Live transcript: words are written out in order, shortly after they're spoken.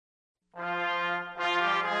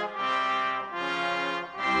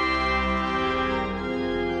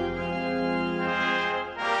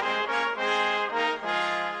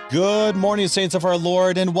Good morning, saints of our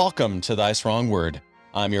Lord, and welcome to Thy Strong Word.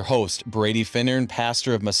 I'm your host, Brady Finnern,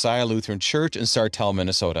 pastor of Messiah Lutheran Church in Sartell,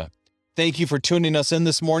 Minnesota. Thank you for tuning us in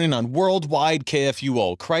this morning on Worldwide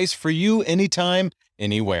KFUO, Christ for you, anytime,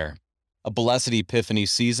 anywhere. A blessed Epiphany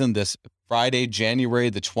season this Friday, January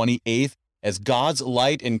the 28th, as God's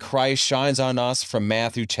light in Christ shines on us from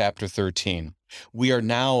Matthew chapter 13. We are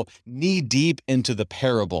now knee-deep into the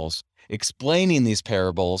parables, explaining these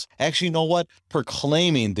parables, actually, you know what?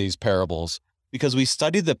 Proclaiming these parables. Because we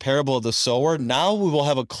studied the parable of the sower, now we will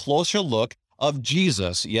have a closer look of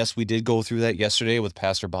Jesus. Yes, we did go through that yesterday with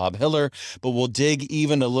Pastor Bob Hiller, but we'll dig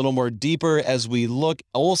even a little more deeper as we look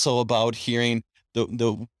also about hearing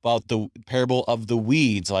about the parable of the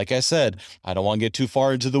weeds. Like I said, I don't want to get too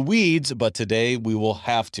far into the weeds, but today we will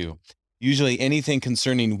have to. Usually anything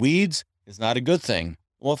concerning weeds is not a good thing.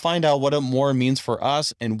 We'll find out what it more means for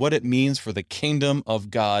us and what it means for the kingdom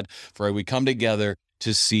of God, for we come together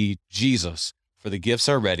to see Jesus, for the gifts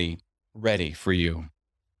are ready for you.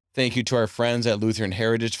 Thank you to our friends at Lutheran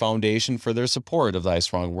Heritage Foundation for their support of Thy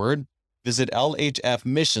Strong Word. Visit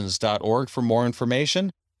lhfmissions.org for more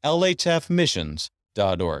information,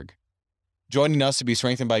 lhfmissions.org. Joining us to be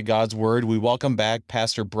strengthened by God's Word, we welcome back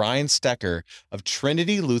Pastor Brian Stecker of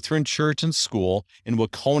Trinity Lutheran Church and School in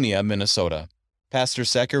Waconia, Minnesota. Pastor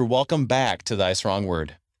Stecker, welcome back to Thy Strong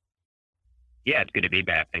Word. Yeah, it's good to be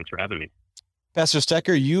back. Thanks for having me. Pastor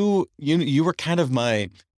Stecker, you were kind of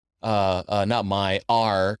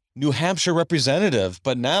our New Hampshire representative,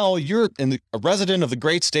 but now you're a resident of the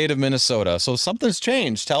great state of Minnesota. So something's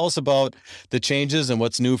changed. Tell us about the changes and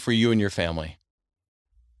what's new for you and your family.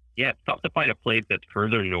 Yeah, it's tough to find a place that's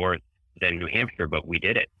further north than New Hampshire, but we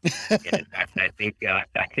did it. And in fact, I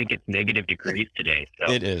think it's negative degrees today. So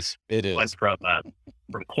it is. Went from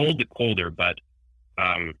cold to colder, but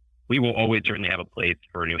we will always certainly have a place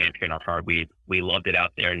for New Hampshire in our heart. We loved it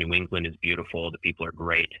out there. New England is beautiful. The people are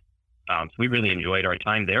great. So we really enjoyed our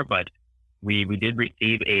time there, but we did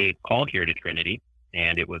receive a call here to Trinity,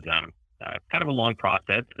 and it was kind of a long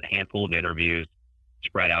process, a handful of interviews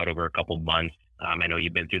spread out over a couple of months. I know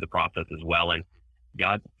you've been through the process as well, and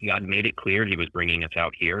God made it clear He was bringing us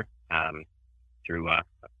out here through kind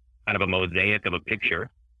of a mosaic of a picture,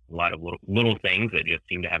 a lot of little things that just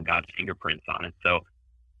seem to have God's fingerprints on it. So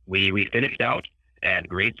we finished out at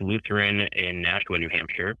Grace Lutheran in Nashua, New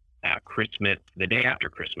Hampshire. Christmas, the day after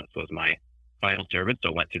Christmas was my final service,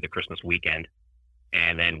 so went through the Christmas weekend,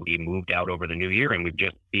 and then we moved out over the new year, and we've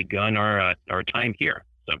just begun our time here.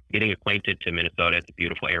 So getting acquainted to Minnesota, it's a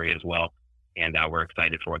beautiful area as well, and we're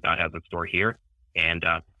excited for what God has in store here, and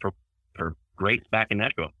for Grace back in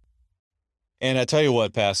Nashua. And I tell you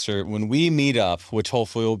what, Pastor, when we meet up, which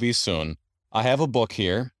hopefully will be soon, I have a book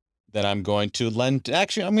here that I'm going to lend.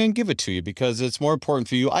 Actually, I'm going to give it to you because it's more important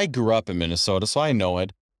for you. I grew up in Minnesota, so I know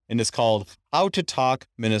it. And it's called How to Talk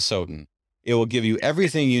Minnesotan. It will give you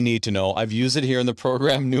everything you need to know. I've used it here in the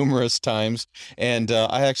program numerous times, and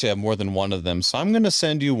I actually have more than one of them. So I'm going to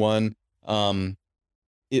send you one. For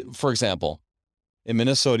example, in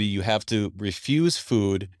Minnesota, you have to refuse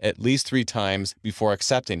food at least 3 times before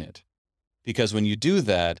accepting it. Because when you do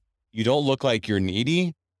that, you don't look like you're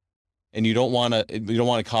needy, and you don't want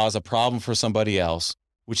to cause a problem for somebody else,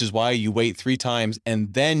 which is why you wait 3 times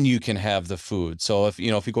and then you can have the food. So if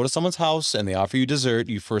you go to someone's house and they offer you dessert,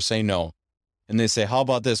 you first say no. And they say, how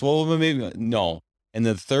about this? Well, maybe no. And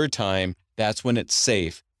the 3rd time, that's when it's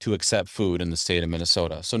safe to accept food in the state of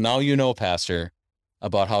Minnesota. So now you know, Pastor,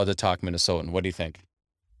 about how to talk Minnesotan. What do you think?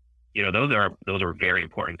 Those are very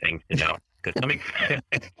important things to know. Because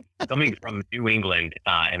coming from New England,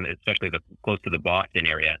 and especially close to the Boston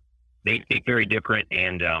area, they speak very different,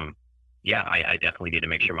 and I definitely need to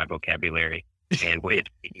make sure my vocabulary and way of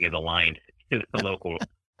speaking is aligned to the local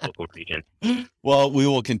region. Well, we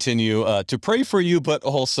will continue to pray for you, but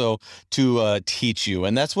also to teach you.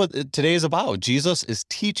 And that's what today is about. Jesus is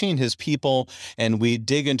teaching His people, and we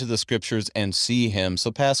dig into the scriptures and see Him.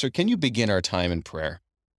 So, Pastor, can you begin our time in prayer?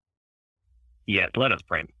 Yes, let us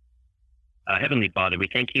pray. Heavenly Father, we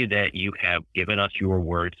thank You that You have given us Your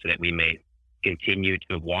word so that we may continue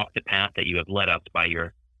to walk the path that You have led us by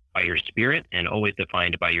Your Spirit, and always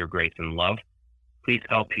defined by Your grace and love. Please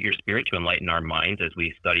help Your Spirit to enlighten our minds as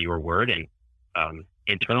we study Your word and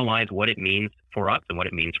internalize what it means for us and what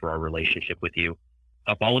it means for our relationship with You.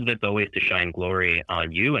 Help all of this always to shine glory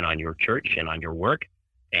on You and on Your church and on Your work.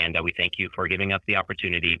 And we thank You for giving us the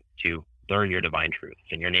opportunity to learn Your divine truth.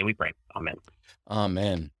 In Your name we pray. Amen.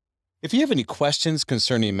 Amen. If you have any questions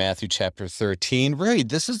concerning Matthew chapter 13, really,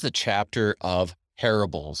 this is the chapter of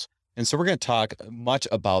parables. And so we're going to talk much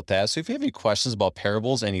about that. So if you have any questions about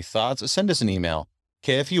parables, any thoughts, send us an email.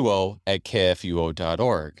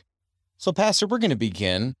 kfuo@kfuo.org. So, Pastor, we're going to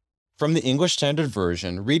begin from the English Standard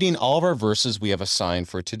Version, reading all of our verses we have assigned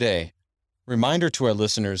for today. Reminder to our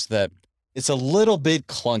listeners that it's a little bit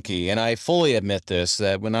clunky, and I fully admit this,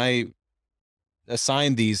 that when I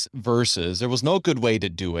assigned these verses, there was no good way to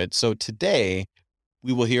do it. So today,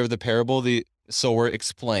 we will hear the parable of the sower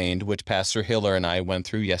explained, which Pastor Hiller and I went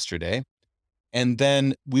through yesterday. And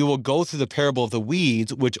then we will go through the parable of the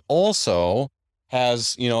weeds, which also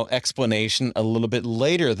has, explanation a little bit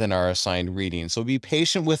later than our assigned reading. So be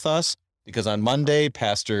patient with us, because on Monday,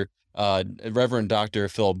 Pastor Reverend Dr.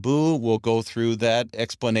 Phil Boo will go through that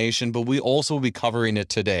explanation, but we also will be covering it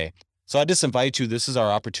today. So I just invite you, this is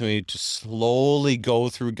our opportunity to slowly go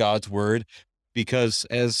through God's word, because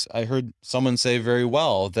as I heard someone say very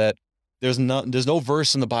well, that there's no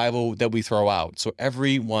verse in the Bible that we throw out. So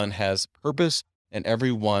everyone has purpose, and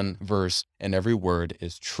every one verse and every word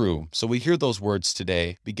is true. So we hear those words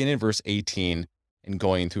today, beginning in verse 18 and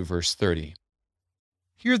going through verse 30.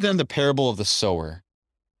 Hear then the parable of the sower.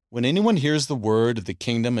 When anyone hears the word of the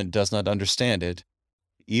kingdom and does not understand it,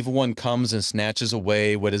 the evil one comes and snatches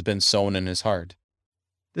away what has been sown in his heart.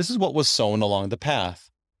 This is what was sown along the path.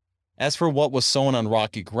 As for what was sown on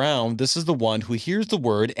rocky ground, this is the one who hears the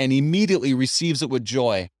word and immediately receives it with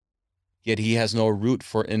joy. Yet he has no root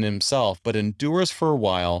in himself, but endures for a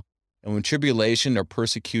while, and when tribulation or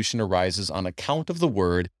persecution arises on account of the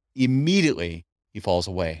word, immediately he falls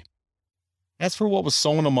away. As for what was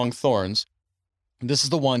sown among thorns, this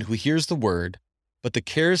is the one who hears the word, but the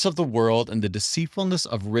cares of the world and the deceitfulness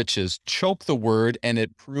of riches choke the word, and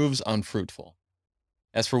it proves unfruitful.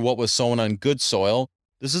 As for what was sown on good soil,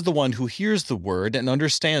 this is the one who hears the word and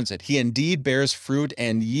understands it. He indeed bears fruit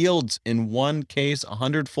and yields in one case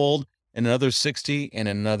 100-fold, in another 60, and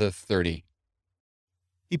in another 30.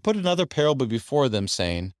 He put another parable before them,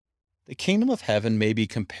 saying, The kingdom of heaven may be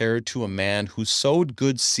compared to a man who sowed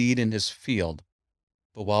good seed in his field.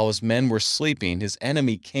 But while his men were sleeping, his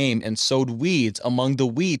enemy came and sowed weeds among the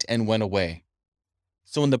wheat and went away.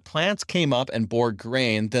 So when the plants came up and bore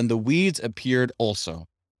grain, then the weeds appeared also.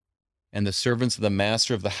 And the servants of the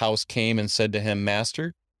master of the house came and said to him,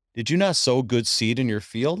 Master, did you not sow good seed in your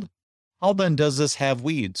field? How then does this have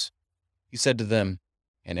weeds? He said to them,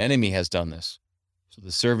 An enemy has done this. So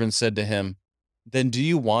the servants said to him, Then do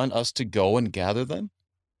you want us to go and gather them?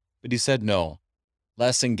 But he said, No,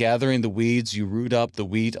 lest in gathering the weeds you root up the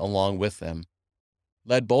wheat along with them.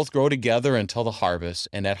 Let both grow together until the harvest,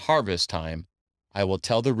 and at harvest time I will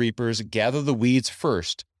tell the reapers, Gather the weeds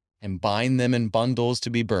first, and bind them in bundles to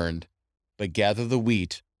be burned, but gather the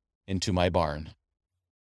wheat into my barn.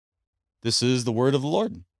 This is the word of the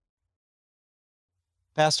Lord.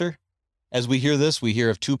 Pastor, as we hear this, we hear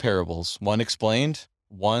of two parables, one explained,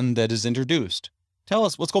 one that is introduced. Tell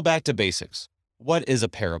us, let's go back to basics. What is a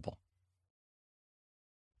parable?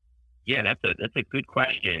 Yeah, that's a good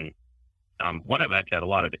question. One I've actually had a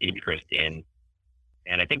lot of interest in,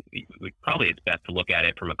 and I think probably it's best to look at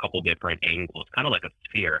it from a couple different angles, kind of like a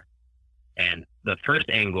sphere. And the first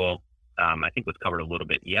angle, I think, was covered a little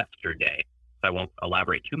bit yesterday, so I won't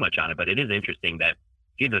elaborate too much on it. But it is interesting that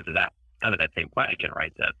Jesus is asked kind of that same question,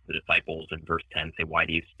 right? That the disciples in verse 10 say, "Why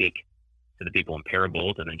do you speak to the people in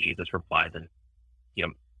parables?" And then Jesus replies and,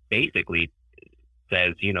 basically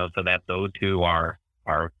says, so that those who are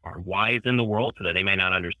wise in the world, so that they may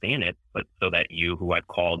not understand it, but so that you who I've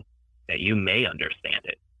called, that you may understand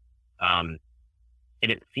it. And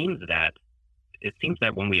it seems that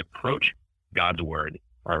when we approach God's word,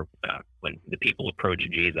 or when the people approach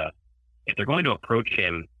Jesus, if they're going to approach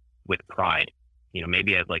him with pride,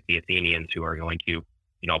 maybe as like the Athenians who are going to,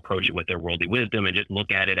 approach it with their worldly wisdom and just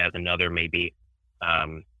look at it as another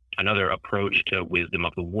approach to wisdom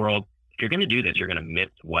of the world. If you're going to do this, you're going to miss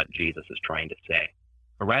what Jesus is trying to say.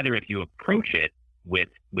 But rather, if you approach it with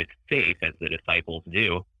faith, as the disciples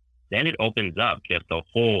do, then it opens up just a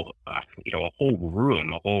whole, a whole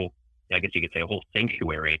room, I guess you could say a whole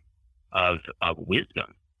sanctuary of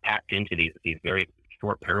wisdom packed into these very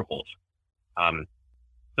short parables.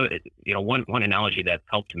 So, one analogy that's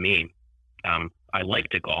helped me, I like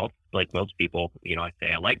to golf, like most people. I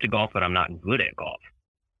say I like to golf, but I'm not good at golf.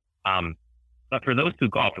 But for those who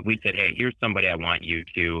golf, if we said, hey, here's somebody I want you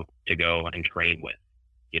to go and train with,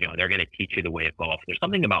 they're going to teach you the way of golf. There's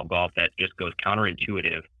something about golf that just goes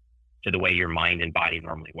counterintuitive to the way your mind and body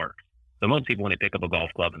normally works. So most people, when they pick up a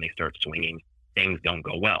golf club and they start swinging, things don't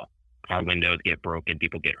go well. Car windows get broken,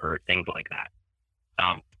 people get hurt, things like that.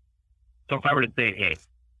 So if I were to say, hey,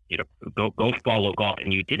 go follow golf,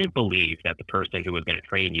 and you didn't believe that the person who was going to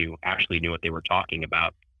train you actually knew what they were talking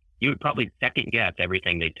about, you would probably second guess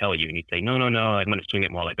everything they tell you. And you'd say, no, no, no, I'm going to swing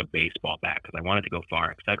it more like a baseball bat because I want it to go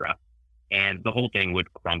far, etc. And the whole thing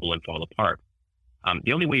would crumble and fall apart.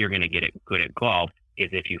 The only way you're going to get it good at golf is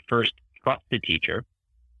if you first trust the teacher,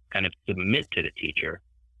 kind of submit to the teacher,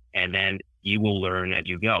 and then you will learn as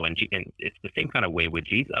you go. And it's the same kind of way with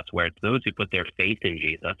Jesus, where it's those who put their faith in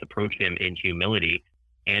Jesus, approach him in humility,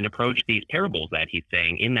 and approach these parables that he's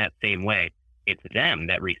saying in that same way. It's them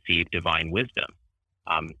that receive divine wisdom.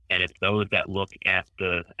 And it's those that look at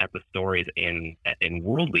the stories in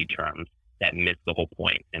worldly terms that miss the whole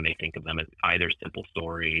point, and they think of them as either simple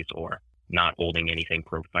stories or not holding anything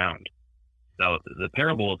profound. So the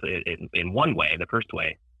parables, in one way, the first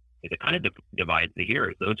way, is it kind of divides the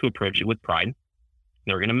hearers. Those who approach it with pride,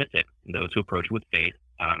 they're going to miss it. Those who approach it with faith,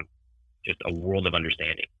 just a world of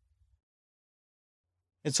understanding.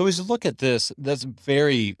 And so as you look at this, that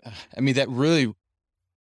really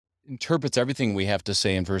interprets everything we have to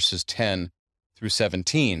say in verses 10 through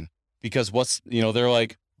 17. Because they're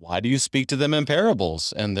like, why do you speak to them in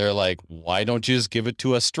parables? And they're like, why don't you just give it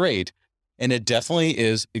to us straight? And it definitely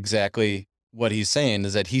is exactly what he's saying,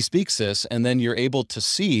 is that he speaks this, and then you're able to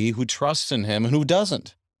see who trusts in him and who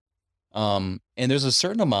doesn't. And there's a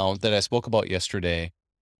certain amount that I spoke about yesterday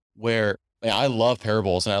where I love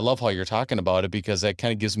parables, and I love how you're talking about it, because that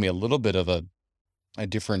kind of gives me a little bit of a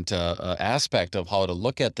different aspect of how to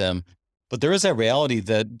look at them. But there is that reality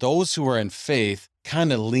that those who are in faith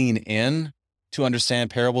kind of lean in to understand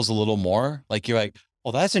parables a little more. Like you're like,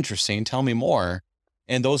 oh, that's interesting, tell me more.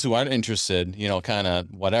 And those who aren't interested, kind of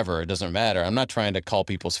whatever, it doesn't matter. I'm not trying to call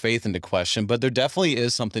people's faith into question, but there definitely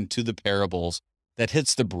is something to the parables that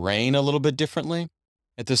hits the brain a little bit differently.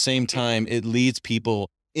 At the same time, it leads people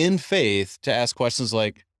in faith to ask questions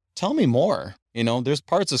like, tell me more. There's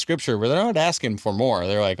parts of scripture where they're not asking for more.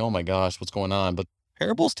 They're like, oh my gosh, what's going on? But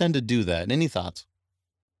parables tend to do that. Any thoughts?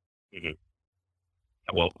 Mm-hmm.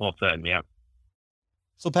 Well said. Yeah.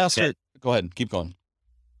 So Pastor, Go ahead, keep going.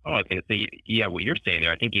 Oh, I was going to say, yeah, what you're saying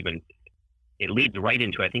there, I think even it leads right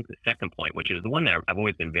into, I think, the second point, which is the one that I've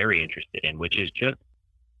always been very interested in, which is just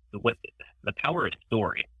the power of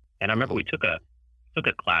story. And I remember we took a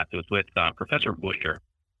class. It was with Professor Busher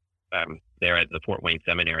there at the Fort Wayne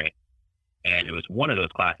Seminary. And it was one of those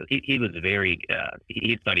classes. He was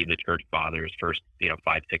he studied the church fathers first,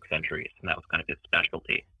 5, 6 centuries. And that was kind of his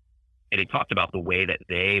specialty. And he talked about the way that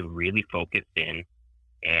they really focused in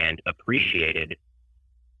and appreciated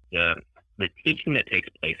the teaching that takes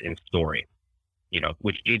place in story,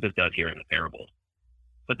 which Jesus does here in the parables.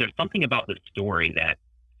 But there's something about the story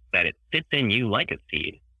that it sits in you like a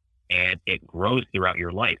seed, and it grows throughout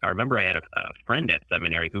your life. I remember I had a friend at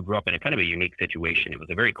seminary who grew up in a kind of a unique situation. It was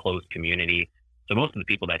a very closed community. So most of the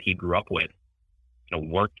people that he grew up with,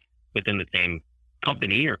 worked within the same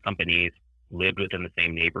company or companies, lived within the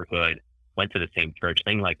same neighborhood, went to the same church,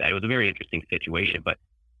 thing like that. It was a very interesting situation. But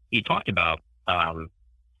he talked about,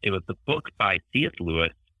 it was the book by C.S.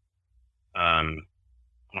 Lewis. I'm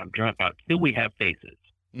drawing about Still We Have Faces,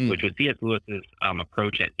 which was C.S. Lewis's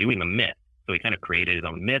approach at doing a myth. So he kind of created his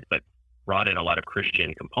own myth, but brought in a lot of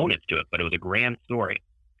Christian components to it. But it was a grand story.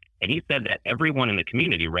 And he said that everyone in the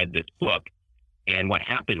community read this book. And what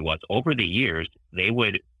happened was, over the years, they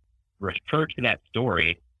would refer to that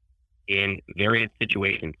story in various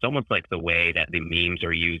situations. So much like the way that the memes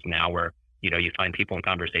are used now, where you find people in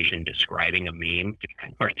conversation describing a meme to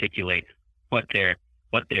kind of articulate what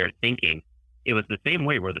they're thinking. It was the same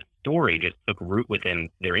way, where the story just took root within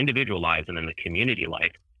their individual lives and then the community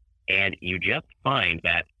life. And you just find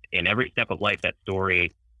that in every step of life, that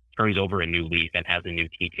story turns over a new leaf and has a new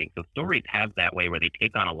teaching. So stories have that way where they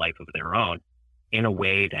take on a life of their own in a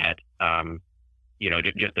way that,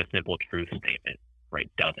 just a simple truth statement, right,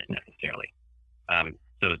 doesn't necessarily.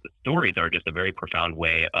 So the stories are just a very profound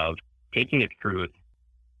way of taking a truth,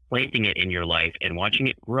 placing it in your life, and watching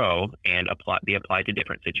it grow and be applied to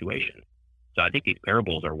different situations. So I think these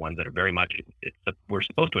parables are ones that are very much, we're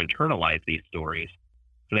supposed to internalize these stories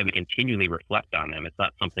so that we continually reflect on them. It's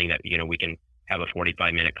not something that, we can have a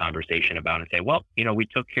 45-minute conversation about and say, well, we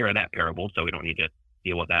took care of that parable, so we don't need to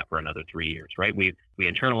deal with that for another 3 years, right? We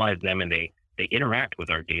internalize them, and they interact with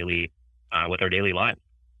our daily lives.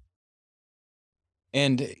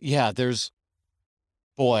 And yeah,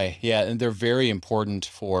 and they're very important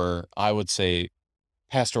for, I would say,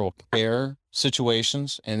 pastoral care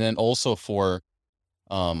situations, and then also for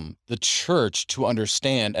the church to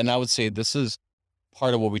understand. And I would say this is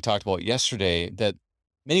part of what we talked about yesterday, that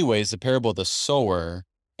many ways the parable of the sower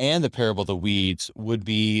and the parable of the weeds would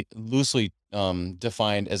be loosely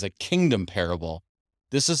defined as a kingdom parable.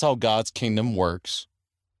 This is how God's kingdom works.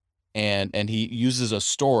 and he uses a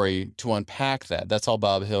story to unpack that. That's how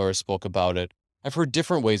Bob Hiller spoke about it. I've heard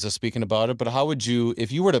different ways of speaking about it, but how would you,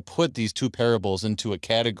 if you were to put these two parables into a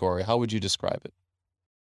category, how would you describe it?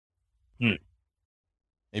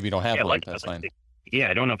 Maybe you don't have one. That's fine. Yeah,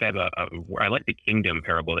 I don't know if I have I like the kingdom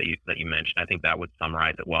parable that you mentioned. I think that would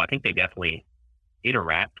summarize it well. I think they definitely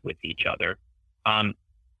interact with each other. One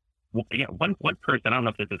person, I don't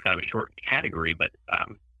know if this is kind of a short category, but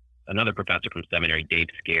another professor from seminary, Dave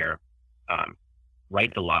Scare,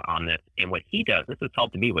 writes a lot on this. And what he does, this has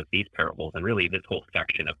helped me with these parables, and really this whole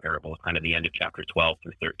section of parables, kind of the end of chapter 12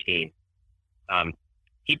 through 13.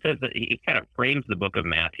 He says that he kind of frames the book of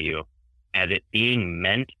Matthew as it being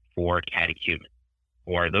meant for catechumens,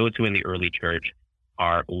 or those who in the early church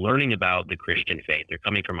are learning about the Christian faith. They're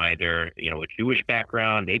coming from either, a Jewish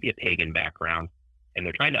background, maybe a pagan background, and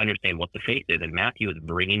they're trying to understand what the faith is, and Matthew is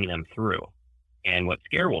bringing them through. And what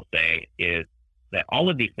Scare will say is that all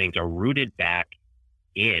of these things are rooted back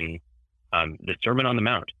in the Sermon on the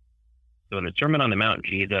Mount. So in the Sermon on the Mount,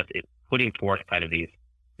 Jesus is putting forth kind of these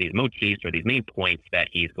motifs or these main points that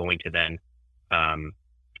he's going to then,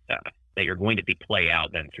 that you're going to see play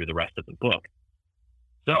out then through the rest of the book.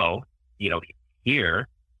 So, here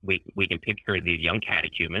we can picture these young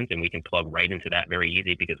catechumens, and we can plug right into that very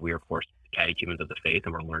easy because we are, of course, catechumens of the faith,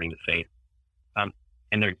 and we're learning the faith.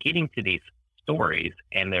 And they're getting to these stories,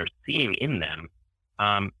 and they're seeing in them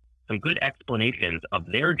some good explanations of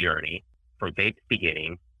their journey from faith's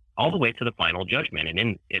beginning all the way to the final judgment.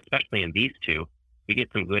 And especially in these two, we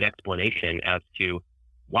get some good explanation as to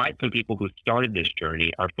why some people who started this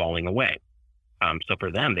journey are falling away. So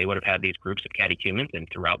for them, they would have had these groups of catechumens, and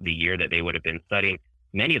throughout the year that they would have been studying,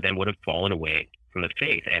 many of them would have fallen away from the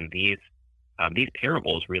faith. And these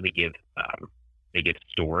parables really give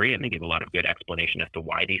story, and they give a lot of good explanation as to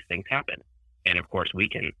why these things happen. And of course, we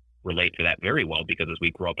can relate to that very well because as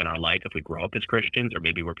we grow up in our life, if we grow up as Christians, or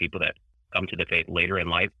maybe we're people that come to the faith later in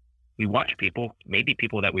life, we watch people, maybe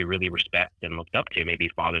people that we really respect and looked up to, maybe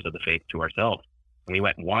fathers of the faith to ourselves. And we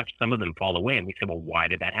went and watched some of them fall away, and we said, well, why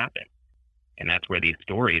did that happen? And that's where these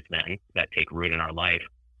stories then that take root in our life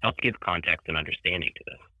help give context and understanding to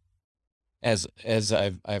this. As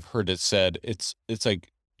I've heard it said, it's like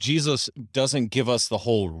Jesus doesn't give us the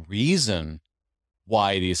whole reason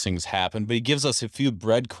why these things happen, but he gives us a few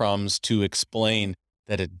breadcrumbs to explain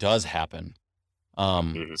that it does happen.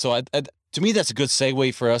 So to me, that's a good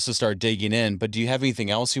segue for us to start digging in. But do you have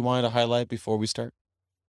anything else you wanted to highlight before we start?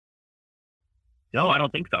 No, I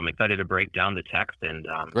don't think so. I'm excited to break down the text. And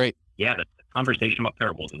great. Yeah, the conversation about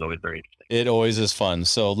parables is always very interesting. It always is fun.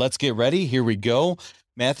 So let's get ready. Here we go.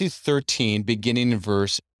 Matthew 13, beginning in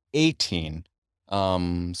verse 18.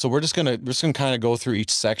 So we're just gonna kind of go through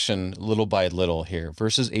each section little by little here.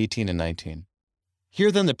 Verses 18 and 19.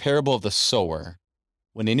 Hear then the parable of the sower.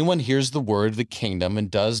 When anyone hears the word of the kingdom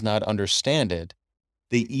and does not understand it,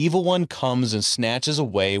 the evil one comes and snatches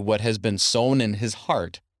away what has been sown in his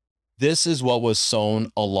heart. This is what was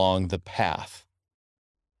sown along the path.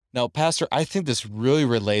 Now, Pastor, I think this really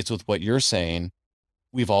relates with what you're saying.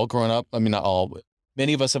 We've all grown up. I mean, not all, but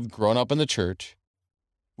many of us have grown up in the church.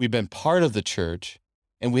 We've been part of the church,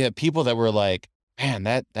 and we have people that were like, man,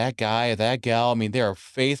 that guy, that gal, I mean, they are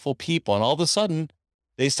faithful people. And all of a sudden,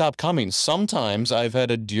 they stop coming. Sometimes I've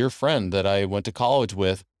had a dear friend that I went to college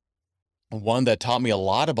with, one that taught me a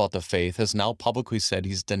lot about the faith, has now publicly said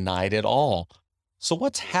he's denied it all. So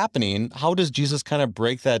what's happening? How does Jesus kind of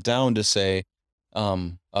break that down to say,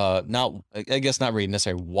 not, I guess not really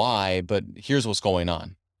necessarily why, but here's what's going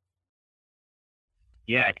on?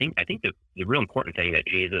 Yeah, I think the real important thing that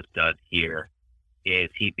Jesus does here is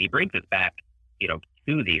he brings us back,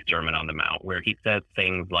 to the Sermon on the Mount, where he says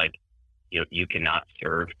things like, you cannot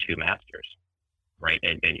serve two masters, right?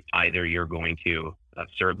 And either you're going to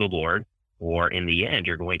serve the Lord, or in the end,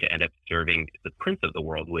 you're going to end up serving the prince of the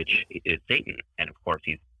world, which is Satan. And of course,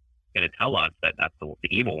 he's going to tell us that that's the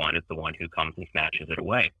evil one is the one who comes and snatches it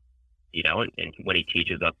away. And when he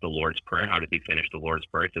teaches us the Lord's Prayer, how does he finish the Lord's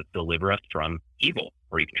Prayer? It says, deliver us from evil,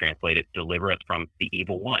 or you can translate it, deliver us from the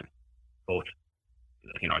evil one. Both,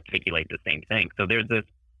 articulate the same thing. So there's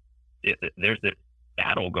this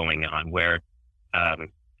battle going on where,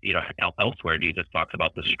 elsewhere, Jesus talks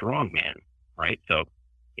about the strong man, right? So,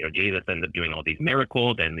 Jesus ends up doing all these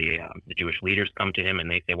miracles, and the Jewish leaders come to him and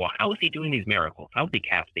they say, well, how is he doing these miracles? How is he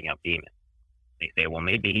casting out demons? They say, well,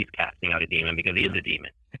 maybe he's casting out a demon because he is a demon.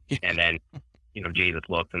 And then, Jesus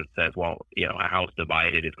looks and says, well, a house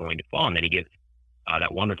divided is going to fall. And then he gives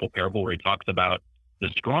that wonderful parable where he talks about the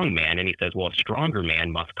strong man. And he says, well, a stronger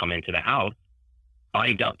man must come into the house,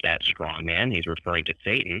 bind up that strong man. He's referring to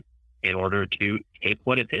Satan, in order to take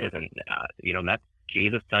what it is. And, that's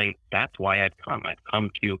Jesus saying, that's why I've come. I've come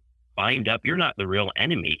to bind up. You're not the real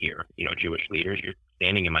enemy here, Jewish leaders. You're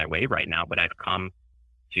standing in my way right now, but I've come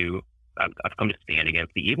to stand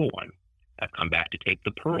against the evil one. I've come back to take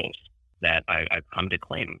the pearls that I've come to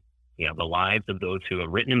claim, the lives of those who are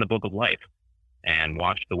written in the book of life, and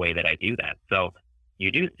watch the way that I do that. So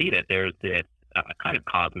you do see that there's this kind of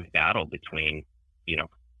cosmic battle between,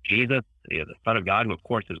 Jesus, the Son of God, who of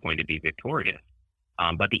course is going to be victorious,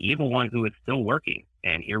 but the evil one who is still working.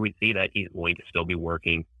 And here we see that he's going to still be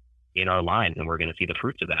working in our lives, and we're going to see the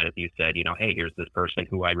fruits of that. As you said, hey, here's this person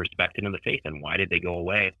who I respected in the faith, and why did they go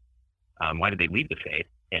away? Why did they leave the faith?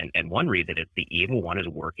 And one reason is the evil one is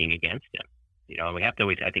working against him. And we have to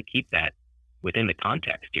always, I think, keep that within the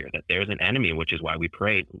context here, that there's an enemy, which is why we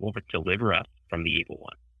pray, Lord, deliver us from the evil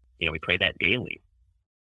one. We pray that daily.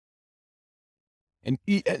 And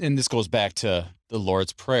this goes back to the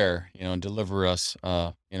Lord's Prayer, deliver us,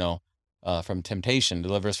 from temptation,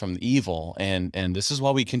 deliver us from the evil. And this is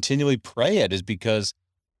why we continually pray it, is because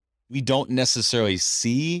we don't necessarily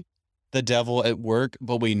see the devil at work,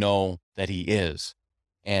 but we know that he is.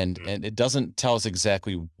 And it doesn't tell us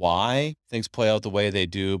exactly why things play out the way they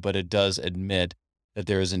do, but it does admit that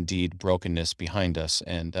there is indeed brokenness behind us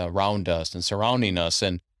and around us and surrounding us,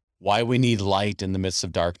 and why we need light in the midst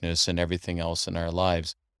of darkness and everything else in our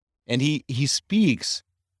lives. And he speaks.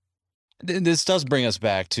 This does bring us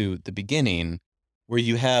back to the beginning, where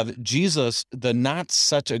you have Jesus, the not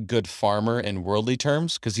such a good farmer in worldly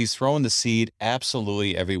terms, because he's throwing the seed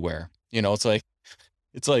absolutely everywhere. It's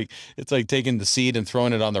like taking the seed and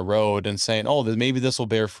throwing it on the road and saying, oh, maybe this will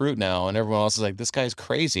bear fruit now. And everyone else is like, this guy's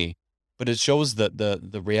crazy. But it shows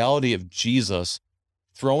the reality of Jesus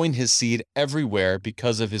throwing his seed everywhere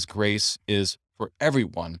because of his grace is for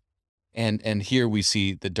everyone. And here we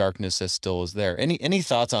see the darkness that still is there. Any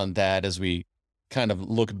thoughts on that as we kind of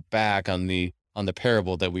look back on the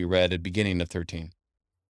parable that we read at the beginning of 13?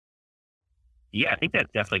 Yeah, I think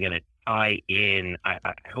that's definitely going to tie in. I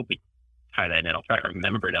hope we tie that in. I'll try to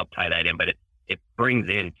remember to help tie that in, but it brings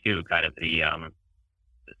in too kind of the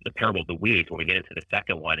parable of the weeds when we get into the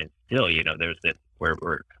second one. And still, there's this where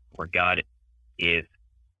God is,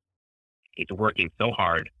 he's working so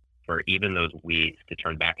hard for even those weeds to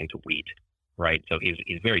turn back into wheat, right? So he's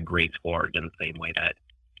very grace forward in the same way that,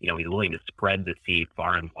 he's willing to spread the seed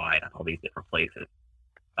far and wide on all these different places.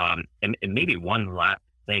 And maybe one last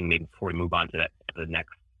thing, maybe before we move on to the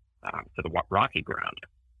next, to the rocky ground.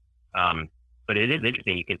 But it is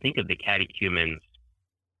interesting. You can think of the catechumens,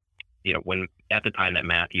 when at the time that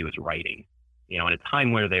Matthew is writing, in a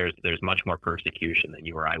time where there's much more persecution than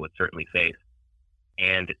you or I would certainly face.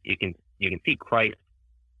 And you can see Christ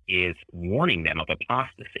is warning them of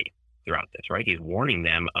apostasy throughout this, right? He's warning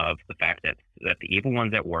them of the fact that the evil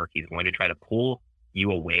one's at work. He's going to try to pull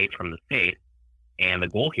you away from the faith. And the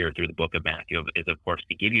goal here through the book of Matthew is, of course,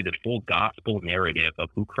 to give you the full gospel narrative of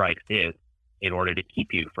who Christ is in order to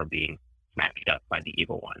keep you from being snatched up by the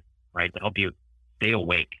evil one, right? To help you stay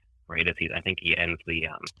awake, right? I think he ends the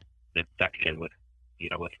section with the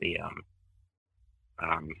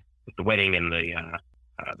wedding and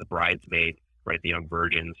the bridesmaids, right? The young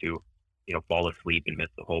virgins who, fall asleep and miss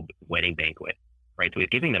the whole wedding banquet, right? So he's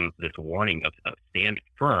giving them this warning of stand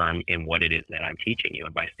firm in what it is that I'm teaching you.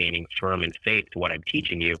 And by standing firm in faith to what I'm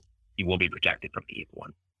teaching you, you will be protected from the evil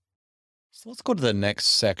one. So let's go to the next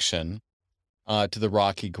section, to the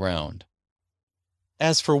rocky ground.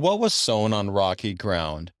 As for what was sown on rocky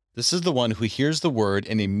ground, this is the one who hears the word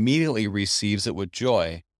and immediately receives it with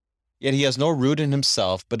joy. Yet he has no root in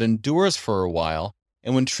himself, but endures for a while,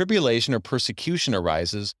 and when tribulation or persecution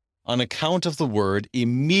arises, on account of the word,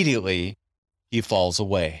 immediately he falls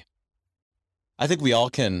away. I think we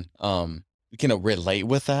all can relate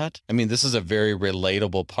with that. I mean, this is a very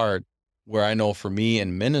relatable part where I know for me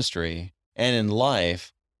in ministry and in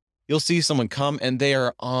life, you'll see someone come and they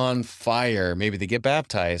are on fire. Maybe they get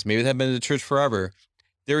baptized. Maybe they've been in the church forever.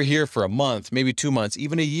 They're here for a month, maybe 2 months,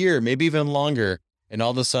 even a year, maybe even longer. And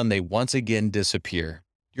all of a sudden they once again disappear.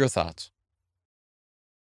 Your thoughts?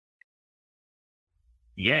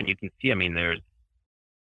 Yeah, and you can see,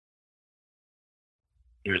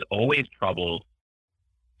 there's always troubles,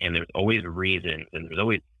 and there's always reasons, and there's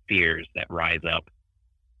always fears that rise up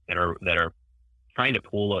that are trying to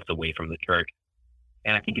pull us away from the church.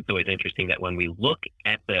 And I think it's always interesting that when we look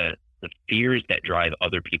at the fears that drive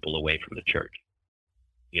other people away from the church,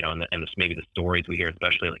 and maybe the stories we hear,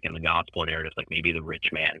 especially like in the gospel narratives, like maybe the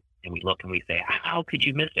rich man, and we look and we say, how could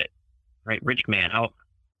you miss it, right? Rich man, how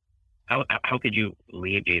could you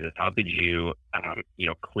leave Jesus? How could you,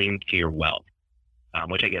 cling to your wealth?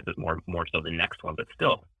 Which I guess is more so the next one, but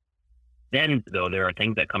still, Then, though, there are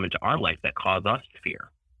things that come into our life that cause us fear,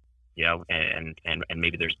 and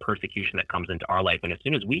maybe there's persecution that comes into our life. And as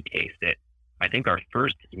soon as we taste it, I think our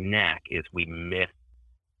first knack is we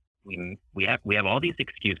have all these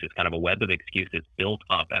excuses, kind of a web of excuses built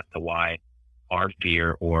up as to why our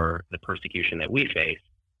fear or the persecution that we face,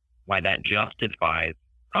 why that justifies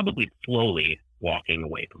probably slowly walking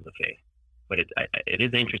away from the faith. But it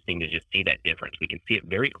is interesting to just see that difference. We can see it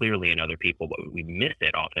very clearly in other people, but we miss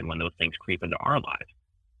it often when those things creep into our lives.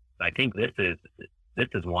 So I think this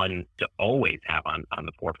is one to always have on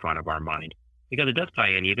the forefront of our mind, because it does tie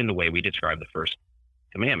in even the way we describe the first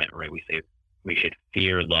commandment, right? We say we should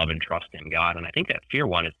fear, love, and trust in God. And I think that fear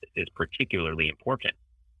one is particularly important.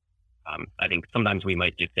 I think sometimes we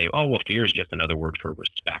might just say, oh, well, fear is just another word for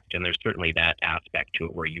respect. And there's certainly that aspect to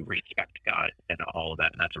it where you respect God and all of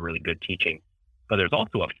that. And that's a really good teaching. But there's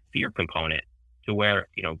also a fear component to where,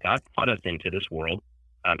 God brought us into this world.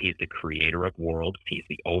 He's the creator of worlds. He's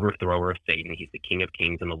the overthrower of Satan. He's the King of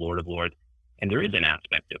Kings and the Lord of Lords. And there is an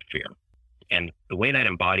aspect of fear. And the way that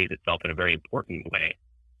embodies itself in a very important way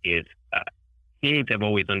is kings have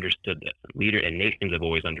always understood this. Leaders and nations have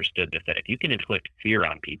always understood this, that if you can inflict fear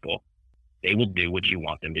on people, they will do what you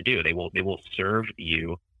want them to do. They will serve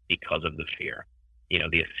you because of the fear.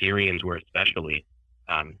 The Assyrians were especially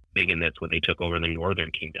big in this when they took over the northern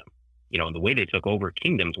kingdom. The way they took over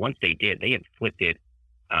kingdoms, once they did, they inflicted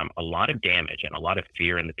a lot of damage and a lot of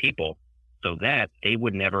fear in the people so that they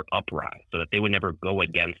would never uprise, so that they would never go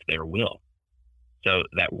against their will. So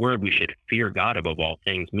that word, we should fear God above all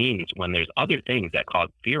things, means when there's other things that cause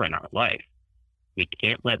fear in our life, we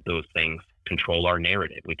can't let those things control our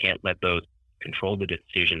narrative. We can't let those control the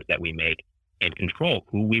decisions that we make and control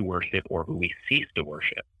who we worship or who we cease to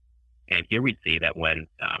worship. And here we see that when,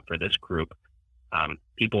 for this group,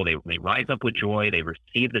 people, they rise up with joy, they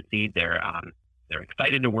receive the seed, they're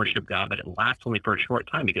excited to worship God, but it lasts only for a short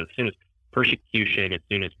time, because as soon as persecution, as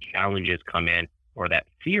soon as challenges come in, or that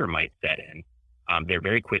fear might set in, they're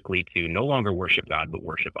very quickly to no longer worship God, but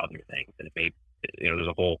worship other things. And it may, there's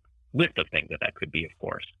a whole list of things that could be, of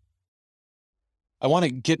course. I want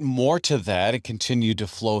to get more to that and continue to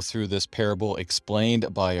flow through this parable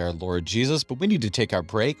explained by our Lord Jesus, but we need to take our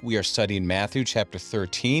break. We are studying Matthew chapter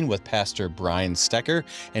 13 with Pastor Brian Stecker,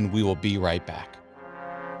 and we will be right back.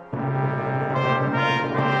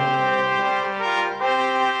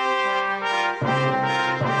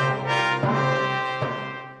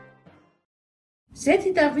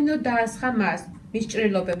 ზეთი და ღვინო დაასხა მას, მის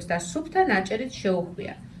ჭრილობებს და სუფთა ნაჭერით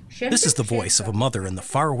შეუხვია. This is the voice of a mother in the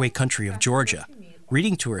faraway country of Georgia,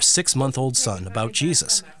 reading to her 6-month-old son about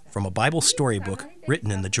Jesus from a Bible storybook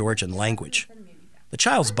written in the Georgian language. The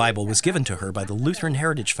child's Bible was given to her by the Lutheran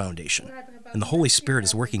Heritage Foundation, and the Holy Spirit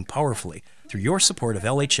is working powerfully through your support of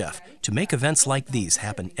LHF to make events like these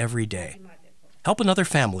happen every day. Help another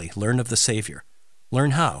family learn of the Savior.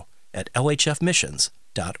 Learn how at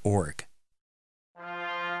lhfmissions.org.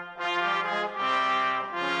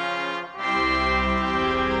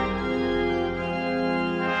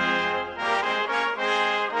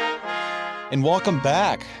 And welcome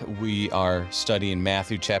back. We are studying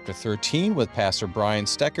Matthew chapter 13 with Pastor Brian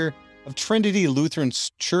Stecker of Trinity Lutheran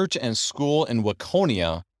Church and School in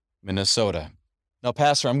Waconia, Minnesota. Now,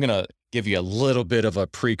 Pastor, I'm going to give you a little bit of a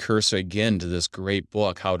precursor again to this great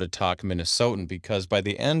book, How to Talk Minnesotan, because by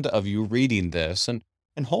the end of you reading this, and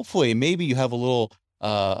hopefully maybe you have a little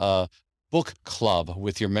book club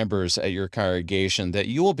with your members at your congregation, that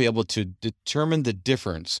you will be able to determine the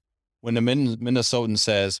difference when a Minnesotan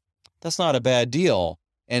says, that's not a bad deal,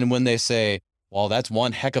 and when they say, well, that's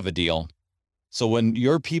one heck of a deal. So when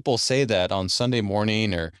your people say that on Sunday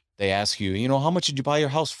morning, or they ask you, how much did you buy your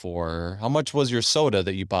house for? Or how much was your soda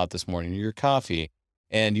that you bought this morning, or your coffee?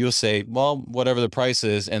 And you'll say, well, whatever the price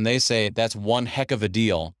is, and they say, that's one heck of a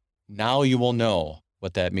deal. Now you will know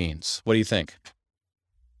what that means. What do you think?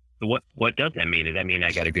 What does that mean? Does that mean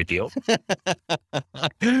I got a good deal?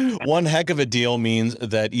 One heck of a deal means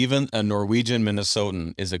that even a Norwegian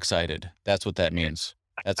Minnesotan is excited. That's what that means.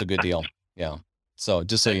 That's a good deal. Yeah. So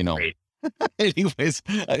just so you know. Anyways,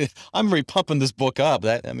 I'm really pumping this book up.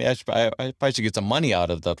 I probably should get some money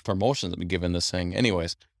out of the promotions that we give in this thing.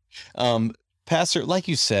 Anyways, Pastor, like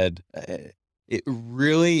you said, it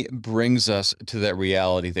really brings us to that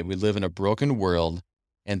reality that we live in a broken world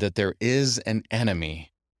and that there is an enemy.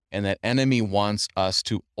 And that enemy wants us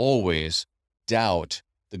to always doubt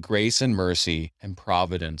the grace and mercy and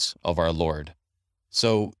providence of our Lord.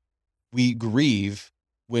 So we grieve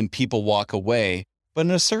when people walk away, but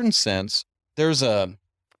in a certain sense, there's a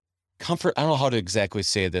comfort. I don't know how to exactly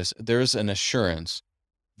say this. There's an assurance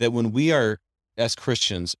that when we are, as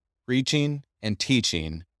Christians, preaching and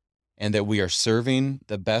teaching and that we are serving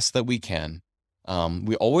the best that we can.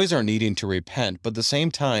 We always are needing to repent, but at the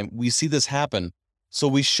same time, we see this happen. So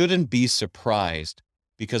we shouldn't be surprised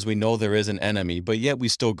because we know there is an enemy, but yet we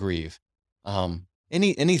still grieve.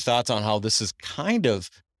 Any thoughts on how this is kind of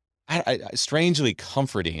strangely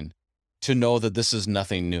comforting to know that this is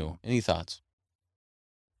nothing new? Any thoughts?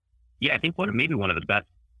 Yeah, I think maybe one of the best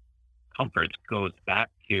comforts goes back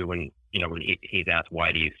to when he's asked,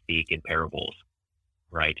 why do you speak in parables,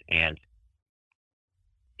 right? And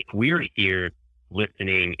if we're here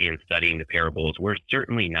listening and studying the parables, we're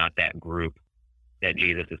certainly not that group that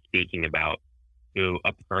Jesus is speaking about who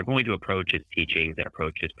are going to approach his teachings and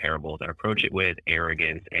approach his parables and approach it with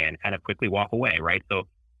arrogance and kind of quickly walk away, right? So,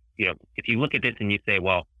 if you look at this and you say,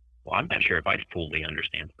 well, I'm not sure if I fully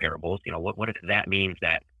understand the parables, what if that means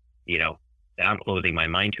that, that I'm closing my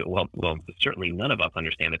mind to it? Well, certainly none of us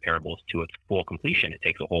understand the parables to its full completion. It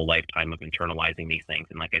takes a whole lifetime of internalizing these things.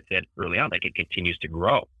 And like I said early on, it continues to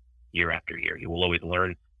grow year after year. You will always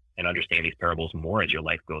learn and understand these parables more as your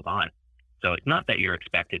life goes on. So it's not that you're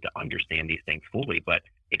expected to understand these things fully, but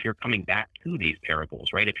if you're coming back to these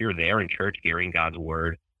parables, right? If you're there in church hearing God's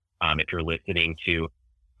word, if you're listening to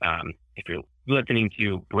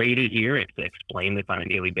Brady here explain this on a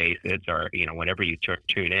daily basis, or whenever you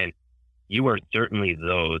tune in, you are certainly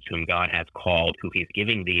those whom God has called, who he's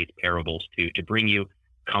giving these parables to bring you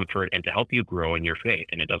comfort and to help you grow in your faith.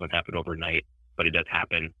 And it doesn't happen overnight, but it does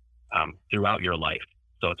happen throughout your life.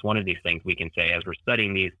 So it's one of these things we can say as we're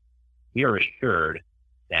studying these, we are assured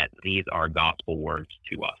that these are gospel words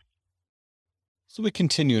to us. So we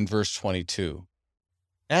continue in verse 22.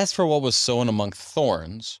 As for what was sown among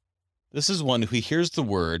thorns, this is one who hears the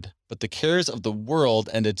word, but the cares of the world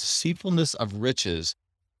and the deceitfulness of riches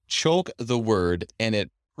choke the word, and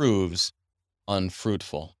it proves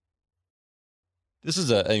unfruitful. This is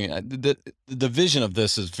the vision of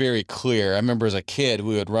this is very clear. I remember as a kid,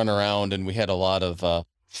 we would run around and we had a lot of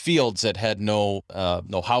fields that had no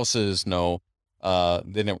houses,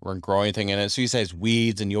 they weren't growing anything in it. So you had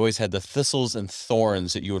weeds, and you always had the thistles and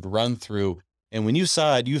thorns that you would run through. And when you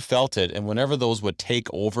saw it, you felt it. And whenever those would take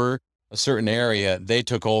over a certain area, they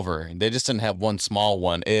took over. They just didn't have one small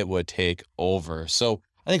one. It would take over. So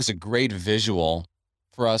I think it's a great visual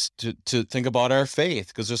for us to think about our faith,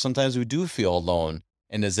 because there's sometimes we do feel alone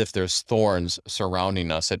and as if there's thorns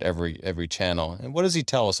surrounding us at every channel. And what does he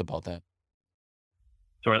tell us about that?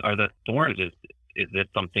 So are the thorns, is this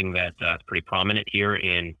something that's pretty prominent here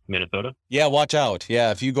in Minnesota? Yeah, watch out.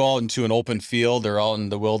 Yeah, if you go out into an open field or out in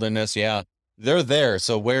the wilderness, yeah, they're there.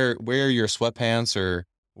 So wear your sweatpants or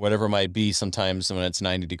whatever it might be sometimes when it's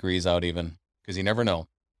 90 degrees out even, because you never know.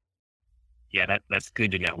 Yeah, that's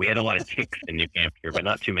good to know. We had a lot of ticks in New Hampshire, but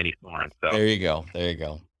not too many thorns. So there you go. So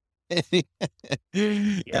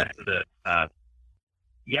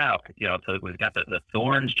we've got the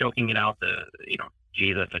thorns choking it out.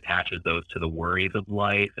 Jesus attaches those to the worries of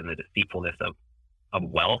life and the deceitfulness of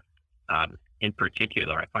wealth. In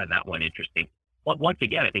particular, I find that one interesting. Once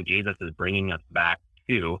again, I think Jesus is bringing us back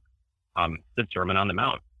to the Sermon on the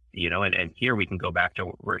Mount. And here we can go back to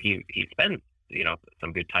where he spends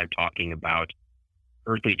some good time talking about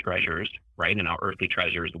earthly treasures, right? And our earthly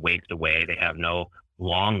treasures waste away. They have no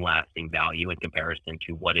long-lasting value in comparison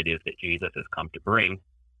to what it is that Jesus has come to bring.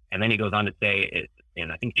 And then he goes on to say,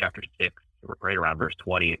 in I think chapter 6, right around verse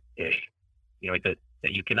 20-ish, that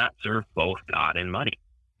you cannot serve both God and money,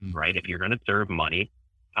 right? If you're going to serve money,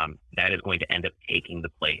 that is going to end up taking the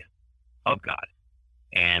place of God.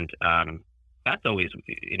 And that's always,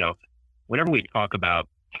 whenever we talk about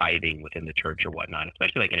tithing within the church or whatnot,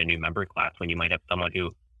 especially like in a new member class, when you might have someone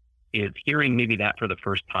who is hearing maybe that for the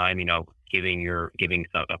first time, giving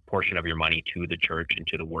a portion of your money to the church and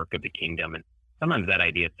to the work of the kingdom. And sometimes that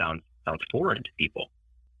idea sounds foreign to people.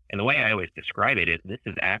 And the way I always describe it is this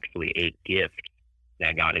is actually a gift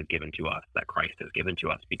that God has given to us, that Christ has given to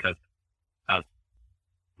us, because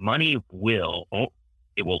money will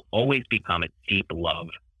always become a deep love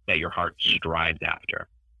that your heart strives after.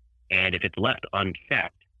 And if it's left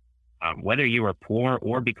unchecked, whether you are poor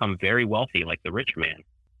or become very wealthy like the rich man,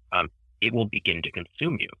 it will begin to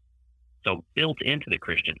consume you. So built into the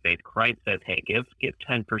Christian faith, Christ says, hey, give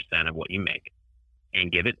 10% of what you make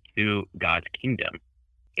and give it to God's kingdom.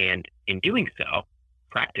 And in doing so,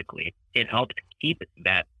 practically, it helps keep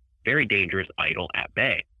that very dangerous idol at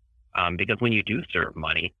bay. Because when you do serve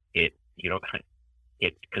money, it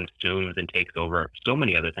consumes and takes over so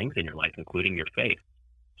many other things in your life, including your faith.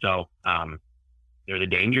 So there's a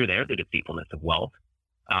danger there, the deceitfulness of wealth.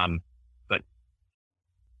 But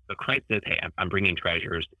Christ says, hey, I'm bringing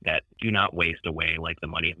treasures that do not waste away like the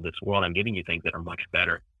money of this world. I'm giving you things that are much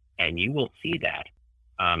better. And you will see that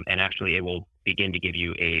and actually it will begin to give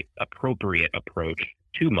you a appropriate approach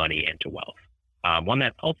to money and to wealth, one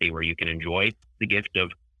that's healthy, where you can enjoy the gift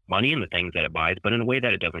of money and the things that it buys, but in a way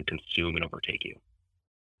that it doesn't consume and overtake you.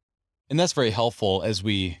 And that's very helpful as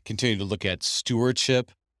we continue to look at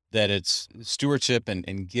stewardship, that it's stewardship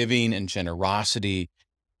and giving and generosity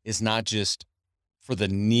is not just for the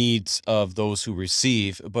needs of those who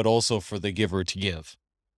receive, but also for the giver to give.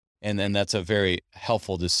 And then that's a very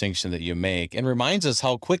helpful distinction that you make, and reminds us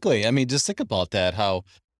how quickly, I mean, just think about that, how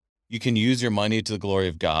you can use your money to the glory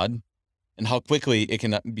of God, and how quickly it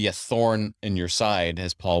can be a thorn in your side,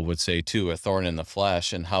 as Paul would say too, a thorn in the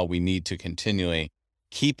flesh, and how we need to continually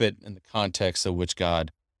keep it in the context of which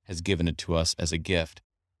God has given it to us as a gift.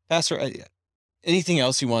 Pastor, anything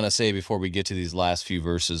else you want to say before we get to these last few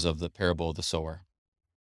verses of the parable of the sower?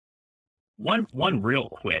 One real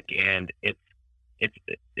quick, and it's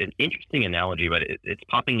an interesting analogy, but it's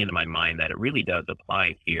popping into my mind that it really does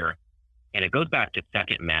apply here. And it goes back to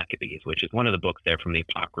Second Maccabees, which is one of the books there from the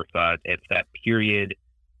Apocrypha. It's that period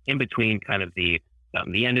in between kind of the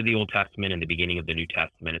end of the Old Testament and the beginning of the New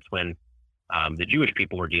Testament. It's when the Jewish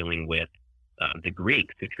people were dealing with the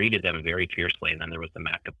Greeks, who treated them very fiercely. And then there was the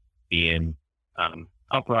Maccabean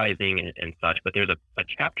uprising and such. But there's a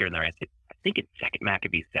chapter in there, I think it's Second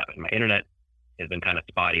Maccabees 7. My internet has been kind of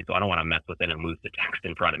spotty, so I don't want to mess with it and lose the text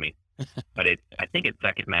in front of me. But I think it's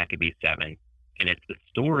Second Maccabees 7, and it's the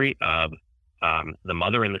story of the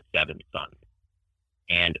mother and the 7 sons.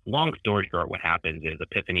 And long story short, what happens is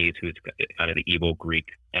Epiphanes, who's kind of the evil Greek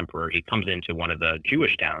emperor, he comes into one of the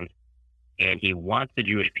Jewish towns, and he wants the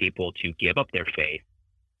Jewish people to give up their faith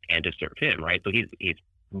and to serve him, right? So he's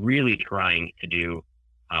really trying to do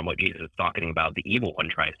what Jesus is talking about, the evil one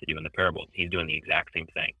tries to do in the parables. He's doing the exact same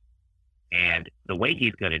thing. And the way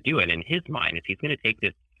he's going to do it in his mind is he's going to take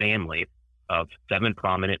this family of 7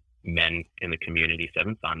 prominent men in the community,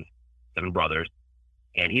 7 sons, 7 brothers,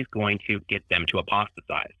 and he's going to get them to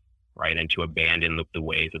apostatize, right, and to abandon the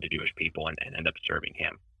ways of the Jewish people and end up serving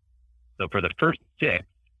him. So for the first 6,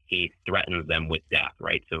 he threatens them with death,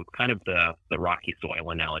 right? So kind of the rocky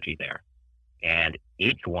soil analogy there. And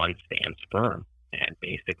each one stands firm. And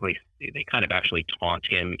basically, they kind of actually taunt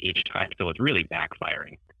him each time. So it's really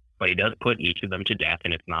backfiring. But he does put each of them to death,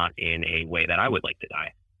 and it's not in a way that I would like to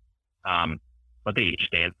die. But they each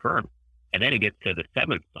stand firm. And then he gets to the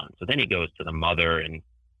 7th son. So then he goes to the mother, and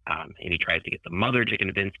he tries to get the mother to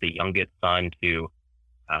convince the youngest son to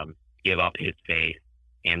give up his faith.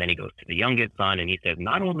 And then he goes to the youngest son, and he says,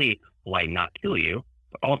 not only will I not kill you,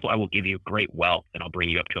 but also I will give you great wealth, and I'll bring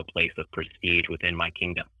you up to a place of prestige within my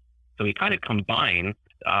kingdom. So he kind of combines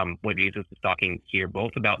what Jesus is talking here,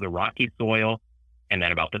 both about the rocky soil and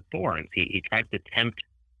then about the thorns. He tries to tempt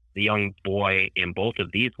the young boy in both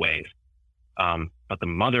of these ways. But the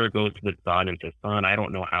mother goes to the son and says, son, I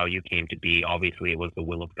don't know how you came to be. Obviously, it was the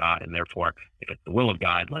will of God. And therefore, if it's the will of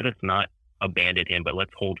God, let us not abandon him, but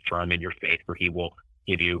let's hold firm in your faith, for he will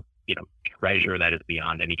give you, treasure that is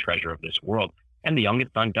beyond any treasure of this world. And the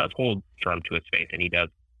youngest son does hold firm to his faith, and he does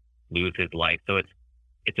lose his life. So it's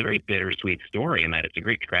a very bittersweet story in that it's a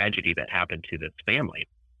great tragedy that happened to this family.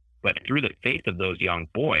 But through the faith of those young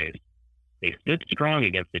boys, they stood strong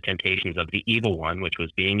against the temptations of the evil one, which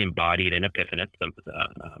was being embodied in Epiphanes, the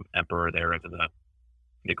emperor there of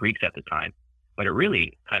the Greeks at the time. But it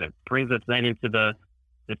really kind of brings us then into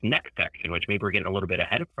this next section, which maybe we're getting a little bit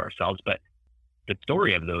ahead of ourselves. But the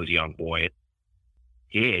story of those young boys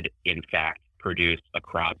did, in fact, produce a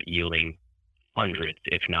crop yielding hundreds,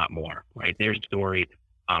 if not more, right? Their story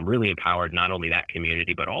really empowered not only that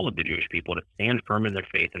community, but all of the Jewish people to stand firm in their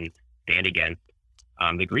faith and stand against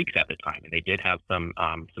the Greeks at the time. And they did have some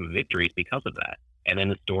victories because of that. And then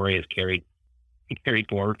the story is carried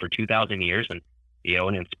forward for 2,000 years, and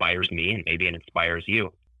it inspires me, and maybe it inspires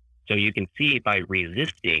you. So you can see by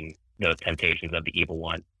resisting those temptations of the evil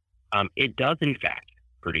one, it does in fact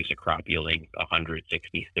produce a crop yielding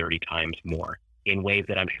 160, 30 times more in ways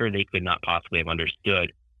that I'm sure they could not possibly have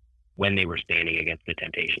understood when they were standing against the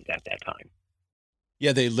temptations at that time.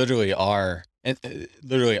 Yeah, they literally are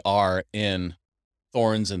in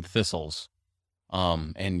thorns and thistles.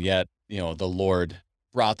 And yet, the Lord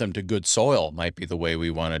brought them to good soil, might be the way we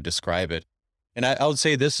want to describe it. And I would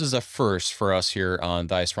say this is a first for us here on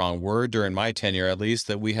Thy Strong Word, during my tenure at least,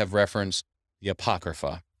 that we have referenced the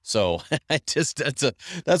Apocrypha. So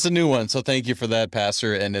that's a new one. So thank you for that,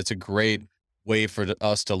 Pastor. And it's a great way for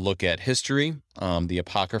us to look at history, the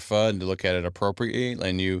Apocrypha, and to look at it appropriately.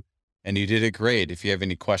 And you did it great. If you have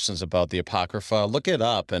any questions about the Apocrypha, look it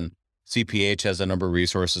up. And CPH has a number of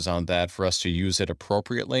resources on that for us to use it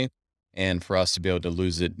appropriately and for us to be able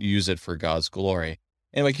to use it for God's glory.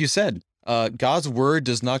 And like you said, God's word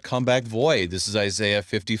does not come back void. This is Isaiah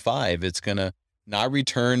 55. It's going to not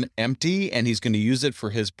return empty, and he's going to use it for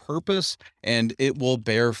his purpose, and it will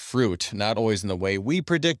bear fruit, not always in the way we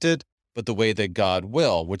predict it, but the way that God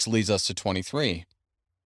will, which leads us to 23.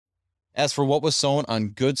 As for what was sown on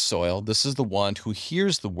good soil, this is the one who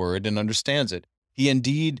hears the word and understands it. He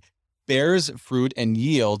indeed bears fruit and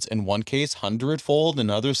yields, in one case 100-fold,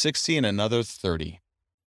 another 60, and another 30.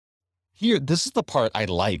 Here, this is the part I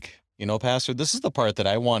like, Pastor. This is the part that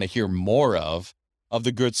I want to hear more of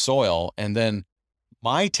the good soil. And then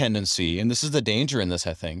my tendency, and this is the danger in this,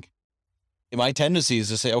 I think, my tendency is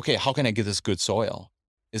to say, okay, how can I get this good soil?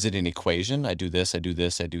 Is it an equation? I do this, I do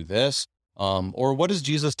this, I do this. Or what is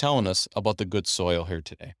Jesus telling us about the good soil here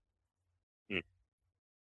today?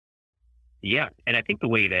 Yeah, and I think the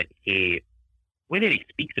way that he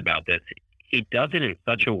speaks about this, he does it in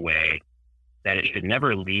such a way that it should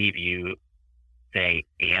never leave you say,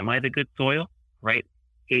 am I the good soil? Right?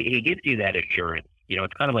 He gives you that assurance.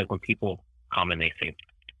 It's kind of like when people come and they say,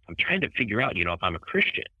 I'm trying to figure out, if I'm a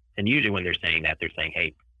Christian. And usually when they're saying that, they're saying,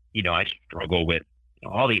 hey, I struggle with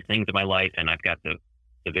all these things in my life, and I've got the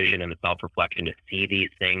vision and the self-reflection to see these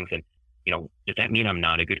things. And, does that mean I'm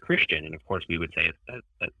not a good Christian? And of course, we would say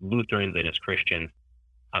that Lutherans and as Christians,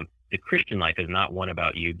 the Christian life is not one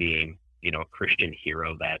about you being, a Christian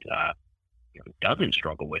hero that doesn't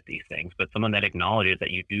struggle with these things, but someone that acknowledges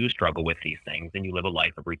that you do struggle with these things, and you live a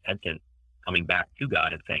life of repentance, coming back to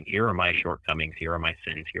God and saying, here are my shortcomings, here are my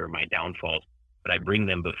sins, here are my downfalls, but I bring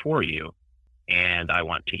them before you, and I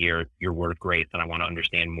want to hear your word of grace, and I want to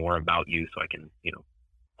understand more about you so I can,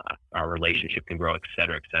 our relationship can grow, et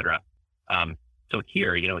cetera, et cetera. So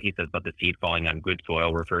here, he says, but the seed falling on good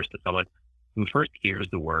soil refers to someone who first hears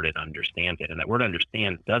the word and understands it. And that word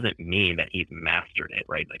understands doesn't mean that he's mastered it,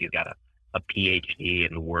 right? Like he's got a PhD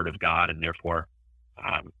in the word of God, and therefore,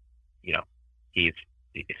 he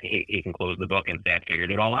can close the book and say, I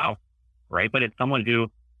figured it all out, right? But it's someone who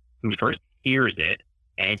first hears it,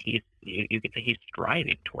 and you could say he's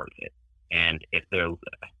striving towards it. And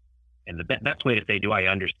the best way to say, do I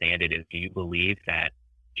understand it, is, do you believe that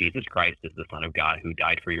Jesus Christ is the Son of God who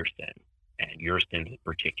died for your sins, and your sins in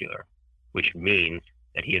particular, which means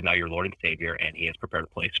that he is now your Lord and Savior, and he has prepared a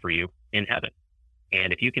place for you in heaven.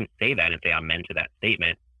 And if you can say that and say amen to that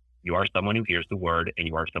statement, you are someone who hears the word, and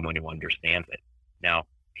you are someone who understands it. Now,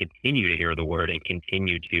 continue to hear the word and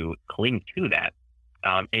continue to cling to that,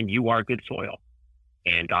 and you are good soil.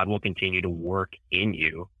 And God will continue to work in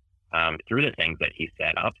you through the things that he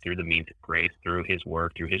set up, through the means of grace, through his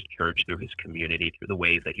work, through his church, through his community, through the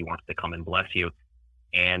ways that he wants to come and bless you.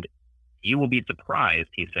 And you will be surprised,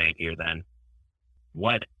 he's saying here then,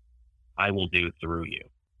 what I will do through you,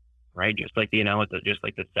 right? Just like the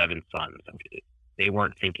seven sons. They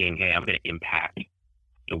weren't thinking, hey, I'm going to impact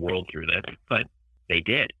the world through this, but they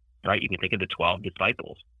did, right? You can think of the 12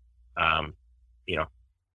 disciples.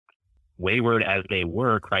 Wayward as they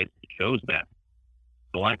were, Christ chose them,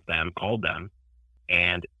 blessed them, called them,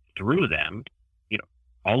 and through them,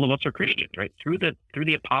 all of us are Christians, right? Through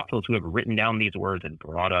the apostles who have written down these words and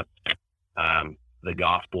brought us the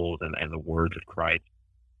Gospels and the words of Christ.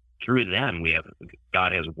 Through them,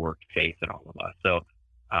 God has worked faith in all of us. So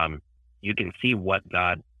you can see what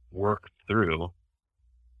God works through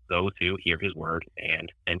those who hear his word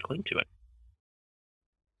and cling to it.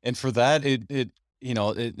 And for that,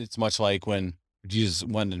 it's much like when Jesus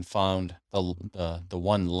went and found the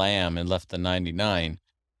one lamb and left the 99.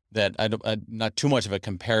 That not too much of a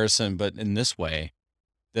comparison, but in this way,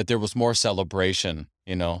 that there was more celebration.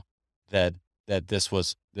 That this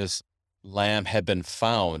lamb had been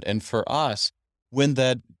found. And for us, when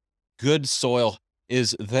that good soil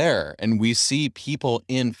is there and we see people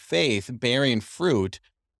in faith bearing fruit,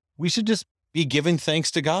 we should just be giving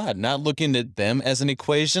thanks to God, not looking at them as an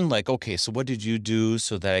equation, like, okay, so what did you do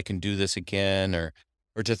so that I can do this again? Or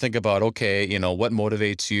to think about, okay, what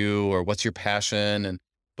motivates you, or what's your passion?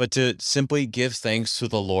 But to simply give thanks to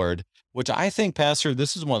the Lord, which I think, Pastor,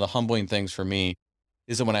 this is one of the humbling things for me,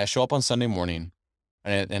 is that when I show up on Sunday morning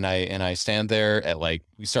and I stand there at, like,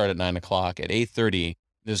 we start at 9:00, at 8:30,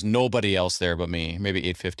 there's nobody else there but me, maybe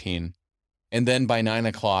 8:15. And then by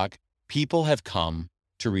 9:00, people have come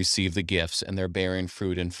to receive the gifts, and they're bearing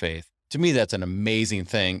fruit in faith. To me, that's an amazing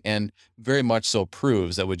thing, and very much so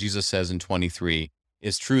proves that what Jesus says in 23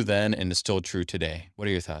 is true then and is still true today. What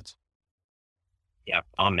are your thoughts? Yeah,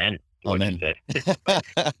 amen. Amen.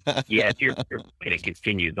 Yeah, it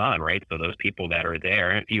continues on, right? So those people that are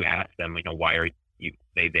there, if you ask them, why are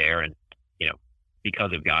they there? And,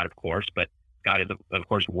 because of God, of course, but God has, of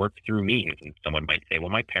course, worked through means. And someone might say, well,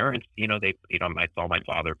 my parents, I saw my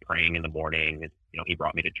father praying in the morning, and, he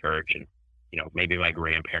brought me to church, and, maybe my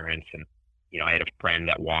grandparents, and, I had a friend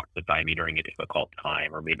that walked beside me during a difficult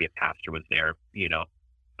time, or maybe a pastor was there,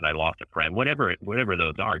 and I lost a friend. Whatever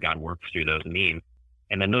those are, God works through those means.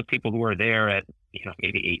 And then those people who are there at,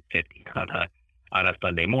 maybe 8:50 on a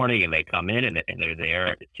Sunday morning, and they come in and they're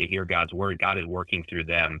there to hear God's word, God is working through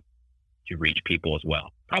them to reach people as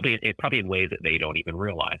well. Probably in ways that they don't even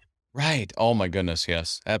realize. Right. Oh my goodness.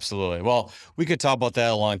 Yes, absolutely. Well, we could talk about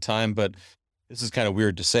that a long time, but this is kind of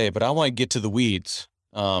weird to say, but I want to get to the weeds.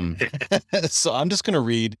 So I'm just going to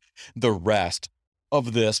read the rest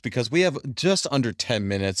of this because we have just under 10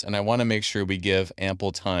 minutes, and I want to make sure we give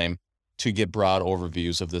ample time to get broad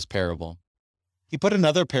overviews of this parable. He put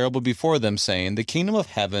another parable before them, saying, "The kingdom of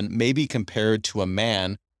heaven may be compared to a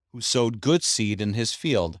man who sowed good seed in his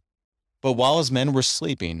field. But while his men were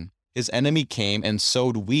sleeping, his enemy came and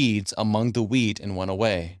sowed weeds among the wheat and went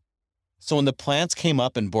away. So when the plants came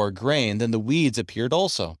up and bore grain, then the weeds appeared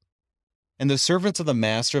also. And the servants of the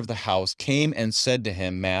master of the house came and said to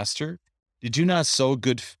him, 'Master, did you not sow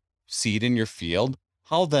good seed in your field?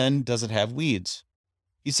 How then does it have weeds?'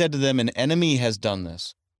 He said to them, 'An enemy has done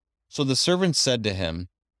this.' So the servants said to him,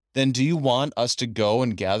 'Then do you want us to go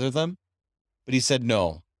and gather them?' But he said,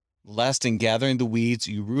 'No, lest in gathering the weeds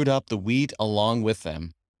you root up the wheat along with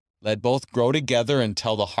them. Let both grow together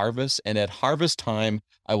until the harvest, and at harvest time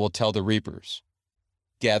I will tell the reapers,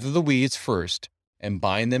 gather the weeds first, and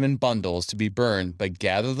bind them in bundles to be burned, but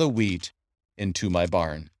gather the wheat into my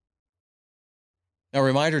barn.'" Now, a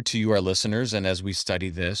reminder to you, our listeners, and as we study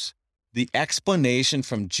this, the explanation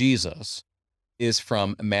from Jesus is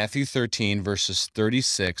from Matthew 13, verses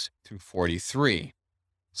 36 through 43.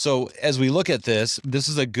 So as we look at this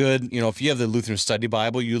is a good, if you have the Lutheran Study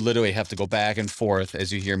Bible, you literally have to go back and forth,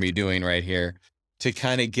 as you hear me doing right here, to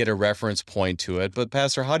kind of get a reference point to it. But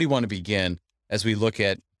Pastor, how do you want to begin as we look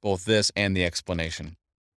at both this and the explanation?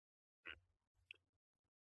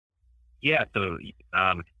 Yeah, so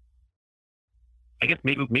I guess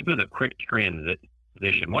maybe with a quick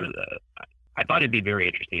transition, I thought it'd be very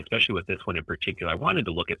interesting, especially with this one in particular. I wanted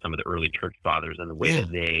to look at some of the early church fathers and the way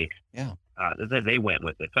that they went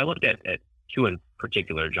with it. So I looked at two in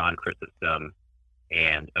particular, John Chrysostom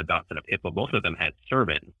and Augustine of Hippo. Both of them had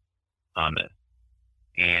sermons on this.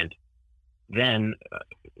 And then,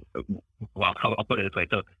 I'll put it this way.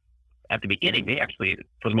 So at the beginning, they actually,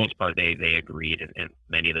 for the most part, they agreed in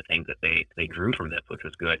many of the things that they drew from this, which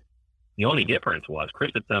was good. The only difference was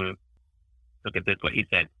Chrysostom took it this way. He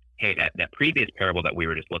said, hey, that previous parable that we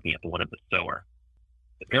were just looking at, the one of the sower,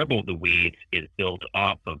 the parable of the weeds is built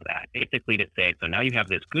off of that, basically to say, so now you have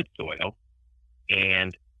this good soil,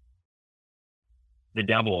 and the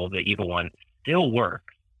devil, the evil one, still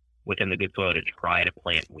works within the good soil to try to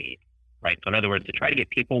plant weeds, right? So in other words, to try to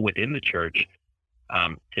get people within the church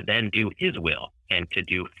to then do his will and to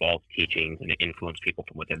do false teachings and to influence people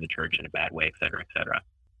from within the church in a bad way, et cetera, et cetera.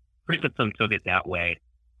 Chrysostom took it that way.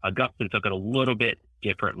 Augustine took it a little bit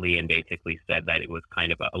differently and basically said that it was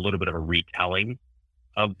kind of a little bit of a retelling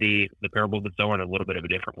of the parable of the sower in a little bit of a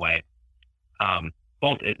different way.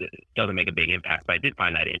 Both, it doesn't make a big impact, but I did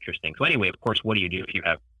find that interesting. So anyway, of course, what do you do if you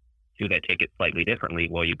have two that take it slightly differently?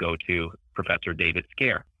 Well, you go to Professor David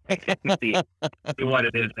Scare and see what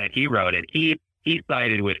it is that he wrote. And he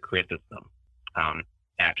sided with Chrysostom,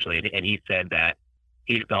 actually, and he said that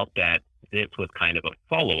he felt that this was kind of a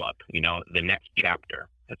follow-up, the next chapter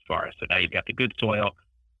as far as, so now you've got the good soil,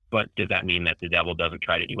 but does that mean that the devil doesn't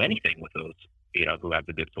try to do anything with those, who have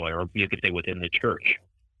the good soil, or you could say within the church?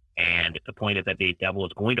 And the point is that the devil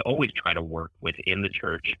is going to always try to work within the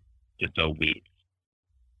church to sow weeds,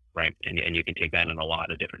 right? And you can take that in a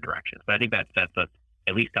lot of different directions. But I think that sets up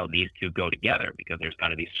at least how these two go together, because there's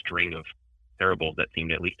kind of these string of parables that seem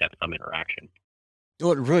to at least have some interaction.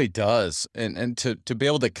 Oh, it really does. And to be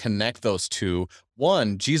able to connect those two,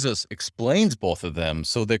 one, Jesus explains both of them.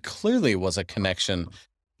 So there clearly was a connection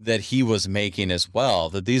that he was making as well,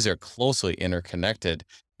 that these are closely interconnected.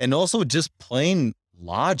 And also just plain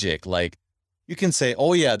logic, like you can say,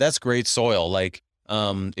 oh yeah, that's great soil. Like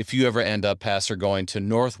if you ever end up, Pastor, going to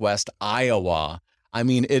Northwest Iowa, I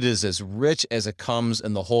mean, it is as rich as it comes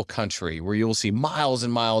in the whole country, where you'll see miles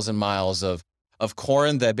and miles and miles of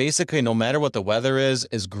corn that basically, no matter what the weather is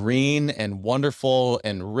green and wonderful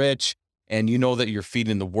and rich. And you know that you're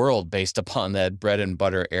feeding the world based upon that bread and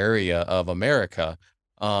butter area of America.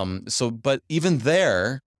 But even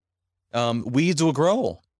there, weeds will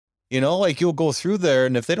grow. Like you'll go through there,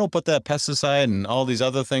 and if they don't put that pesticide and all these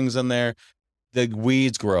other things in there, the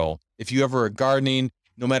weeds grow. If you ever are gardening,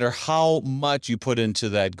 no matter how much you put into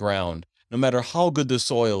that ground, no matter how good the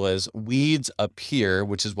soil is, weeds appear,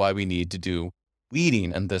 which is why we need to do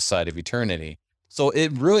weeding on this side of eternity. So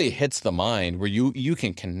it really hits the mind where you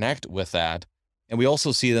can connect with that. And we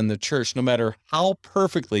also see it in the church, no matter how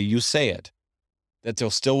perfectly you say it, that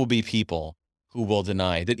there still will be people who will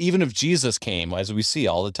deny that even if Jesus came, as we see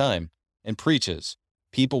all the time, and preaches,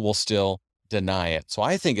 people will still deny it. So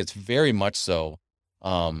I think it's very much so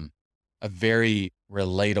a very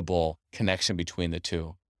relatable connection between the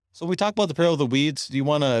two. So we talked about the parable of the weeds. Do you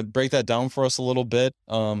want to break that down for us a little bit?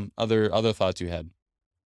 Other thoughts you had?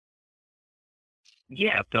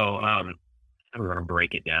 Yeah. So I'm going to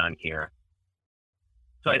break it down here.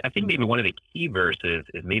 So I think maybe one of the key verses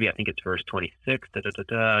is maybe I think it's verse 26.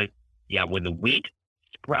 Yeah, when the wheat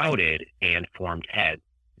sprouted and formed heads,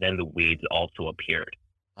 then the weeds also appeared.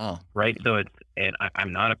 Oh, Right. So and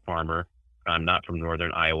I'm not a farmer. I'm not from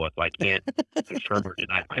northern Iowa, so I can't confirm or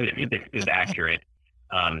deny if this is accurate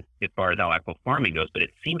as far as how actual farming goes. But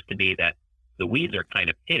it seems to be that the weeds are kind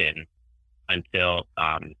of hidden until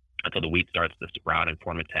the wheat starts to sprout and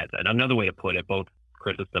form its heads. And another way to put it, both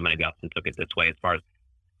Chrysostom and Augustine took it this way, as far as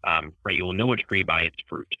right, you will know a tree by its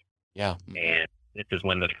fruit. yeah. And this is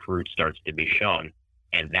when the fruit starts to be shown,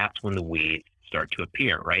 and that's when the weeds start to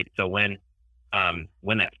appear, right? So when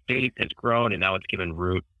that faith has grown and now it's given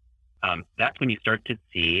root, that's when you start to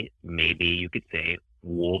see, maybe you could say,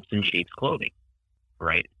 wolves in sheep's clothing,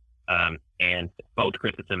 right? And both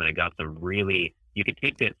Chrysostom and Augustine really, you could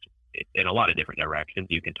take this in a lot of different directions.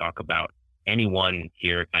 You can talk about anyone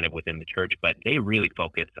here kind of within the church, but they really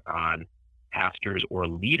focus on pastors or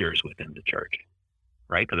leaders within the church,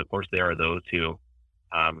 right? Because of course there are those who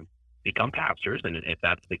become pastors, and if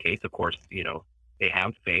that's the case, of course, they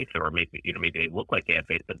have faith, or maybe they look like they have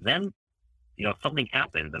faith, but then something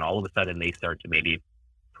happens, and all of a sudden they start to maybe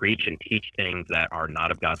preach and teach things that are not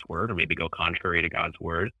of God's word, or maybe go contrary to God's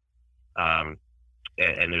word. And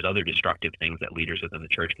there's other destructive things that leaders within the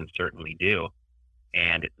church can certainly do,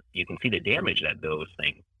 and you can see the damage that those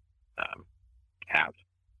things have.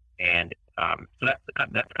 And so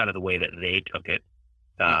that's kind of the way that they took it,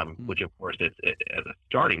 which of course is as a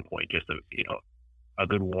starting point, just a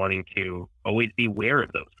good warning to always be aware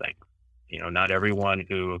of those things. Not everyone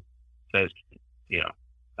who says,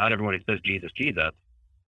 Jesus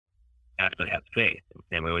actually has faith,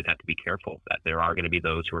 and we always have to be careful that there are going to be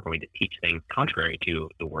those who are going to teach things contrary to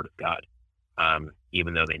the Word of God,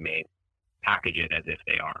 even though they may package it as if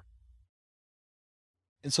they are.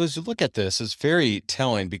 And so as you look at this, it's very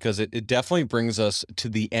telling because it definitely brings us to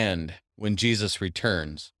the end when Jesus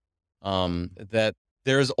returns. That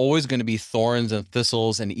there's always going to be thorns and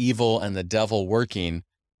thistles and evil and the devil working.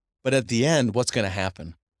 But at the end, what's going to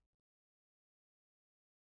happen?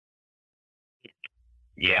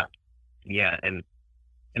 Yeah. And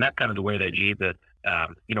that's kind of the way that Jesus,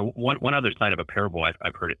 one other side of a parable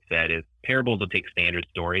I've heard it said is parables will take standard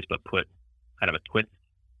stories, but put kind of a twist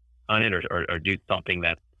on it, or do something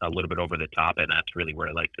that's a little bit over the top, and that's really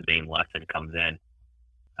where the main lesson comes in.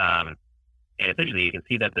 And essentially, you can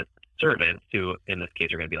see that the servants, who in this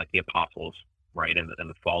case are going to be like the apostles, right, and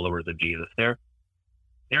the followers of Jesus, they're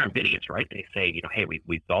ambitious, right? They say, hey,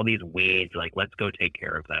 we saw these weeds, let's go take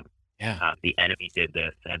care of them. Yeah. The enemy did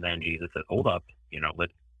this, and then Jesus says, hold up,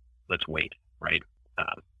 let's wait, right?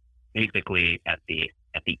 Basically, at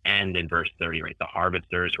the end in verse 30, right, the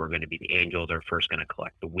harvesters, who are going to be the angels, are first going to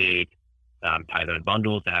collect the wheat, tie them in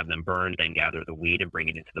bundles to have them burned, then gather the wheat and bring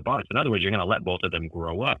it into the barn. So in other words, you're going to let both of them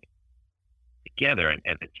grow up together.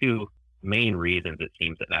 And the two main reasons it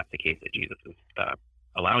seems that that's the case that Jesus is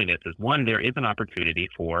allowing this is, one, there is an opportunity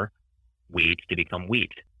for weeds to become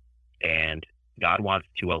wheat, and God wants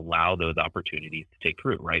to allow those opportunities to take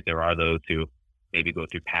root, right? There are those who maybe go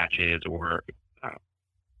through patches or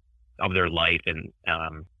of their life, and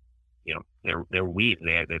they're weeds.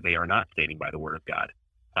 They are not standing by the word of God,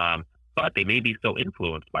 but they may be so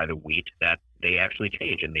influenced by the wheat that they actually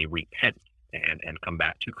change and they repent and come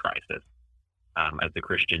back to Christ as the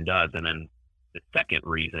Christian does. And then the second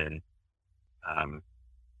reason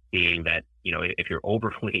being that if you're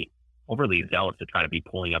overly zealous to try to be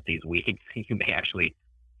pulling up these weeds, you may actually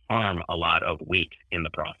harm a lot of wheat in the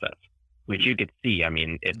process, which you could see. I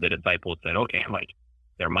mean, if the disciples said, okay,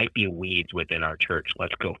 there might be weeds within our church,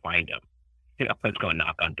 let's go find them. Let's go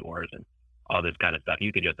knock on doors and all this kind of stuff.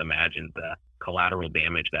 You could just imagine the collateral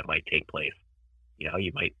damage that might take place.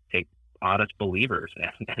 You might take honest believers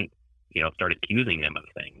and start accusing them of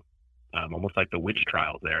things, almost like the witch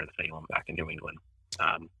trials there in Salem back in New England.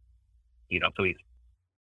 So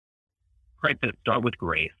Christ says, start with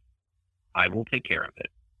grace. I will take care of it,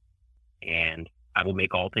 and I will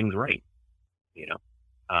make all things right.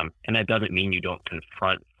 And that doesn't mean you don't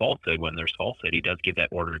confront falsehood when there's falsehood. He does give that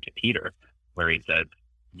order to Peter, where he says,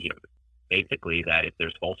 basically that if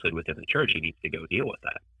there's falsehood within the church, he needs to go deal with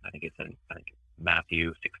that. I think it's in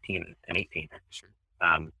Matthew 16 and 18. Sure.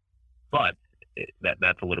 But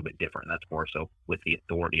that's a little bit different. That's more so with the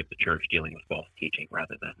authority of the church dealing with false teaching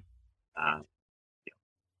rather than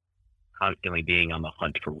constantly being on the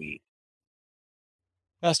hunt for weeds.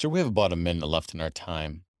 Pastor, we have about a minute left in our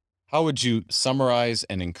time. How would you summarize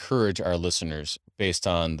and encourage our listeners based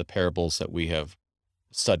on the parables that we have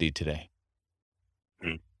studied today?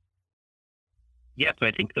 Yeah, so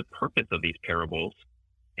I think the purpose of these parables,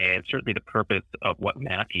 and certainly the purpose of what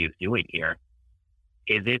Matthew is doing here,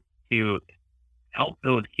 is it to help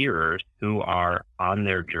those hearers who are on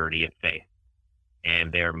their journey of faith.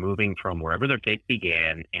 And they're moving from wherever their faith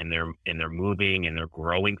began, and they're moving and they're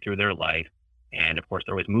growing through their life. And of course,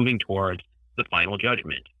 they're always moving towards the final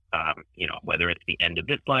judgment. Whether it's the end of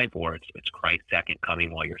this life or it's Christ's second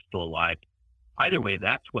coming while you're still alive. Either way,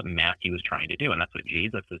 that's what Matthew is trying to do, and that's what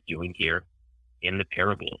Jesus is doing here in the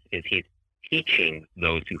parables. Is he's teaching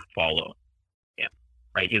those who follow him.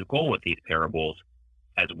 Right? His goal with these parables,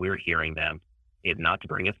 as we're hearing them, is not to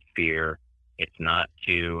bring us fear. It's not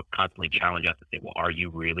to constantly challenge us to say, well, are you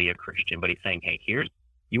really a Christian? But he's saying, hey,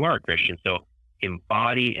 you are a Christian. So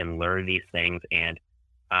embody and learn these things and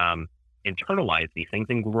internalize these things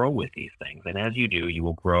and grow with these things. And as you do, you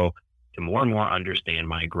will grow to more and more understand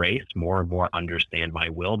my grace, more and more understand my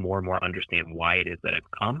will, more and more understand why it is that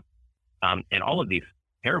I've come. And all of these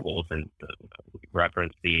parables and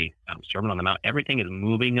reference the Sermon on the Mount, everything is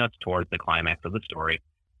moving us towards the climax of the story,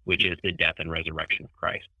 which is the death and resurrection of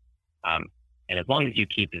Christ. And as long as you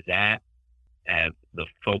keep that as the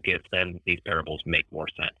focus, then these parables make more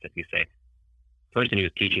sense. If you say, the person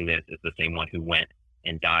who's teaching this is the same one who went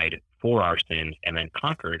and died for our sins and then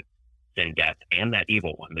conquered sin, death, and that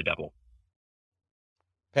evil one, the devil.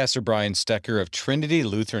 Pastor Brian Stecker of Trinity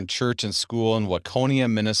Lutheran Church and School in Waconia,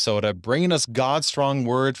 Minnesota, bringing us God's strong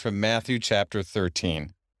word from Matthew chapter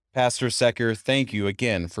 13. Pastor Stecker, thank you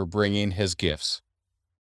again for bringing his gifts.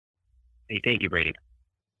 Hey, thank you, Brady.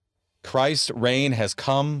 Christ's reign has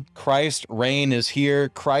come. Christ's reign is here.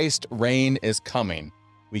 Christ's reign is coming.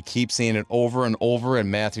 We keep seeing it over and over in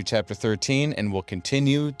Matthew chapter 13, and we'll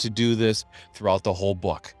continue to do this throughout the whole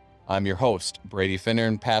book. I'm your host, Brady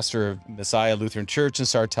Finnern, pastor of Messiah Lutheran Church in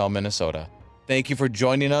Sartell, Minnesota. Thank you for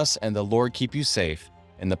joining us, and the Lord keep you safe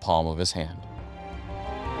in the palm of his hand.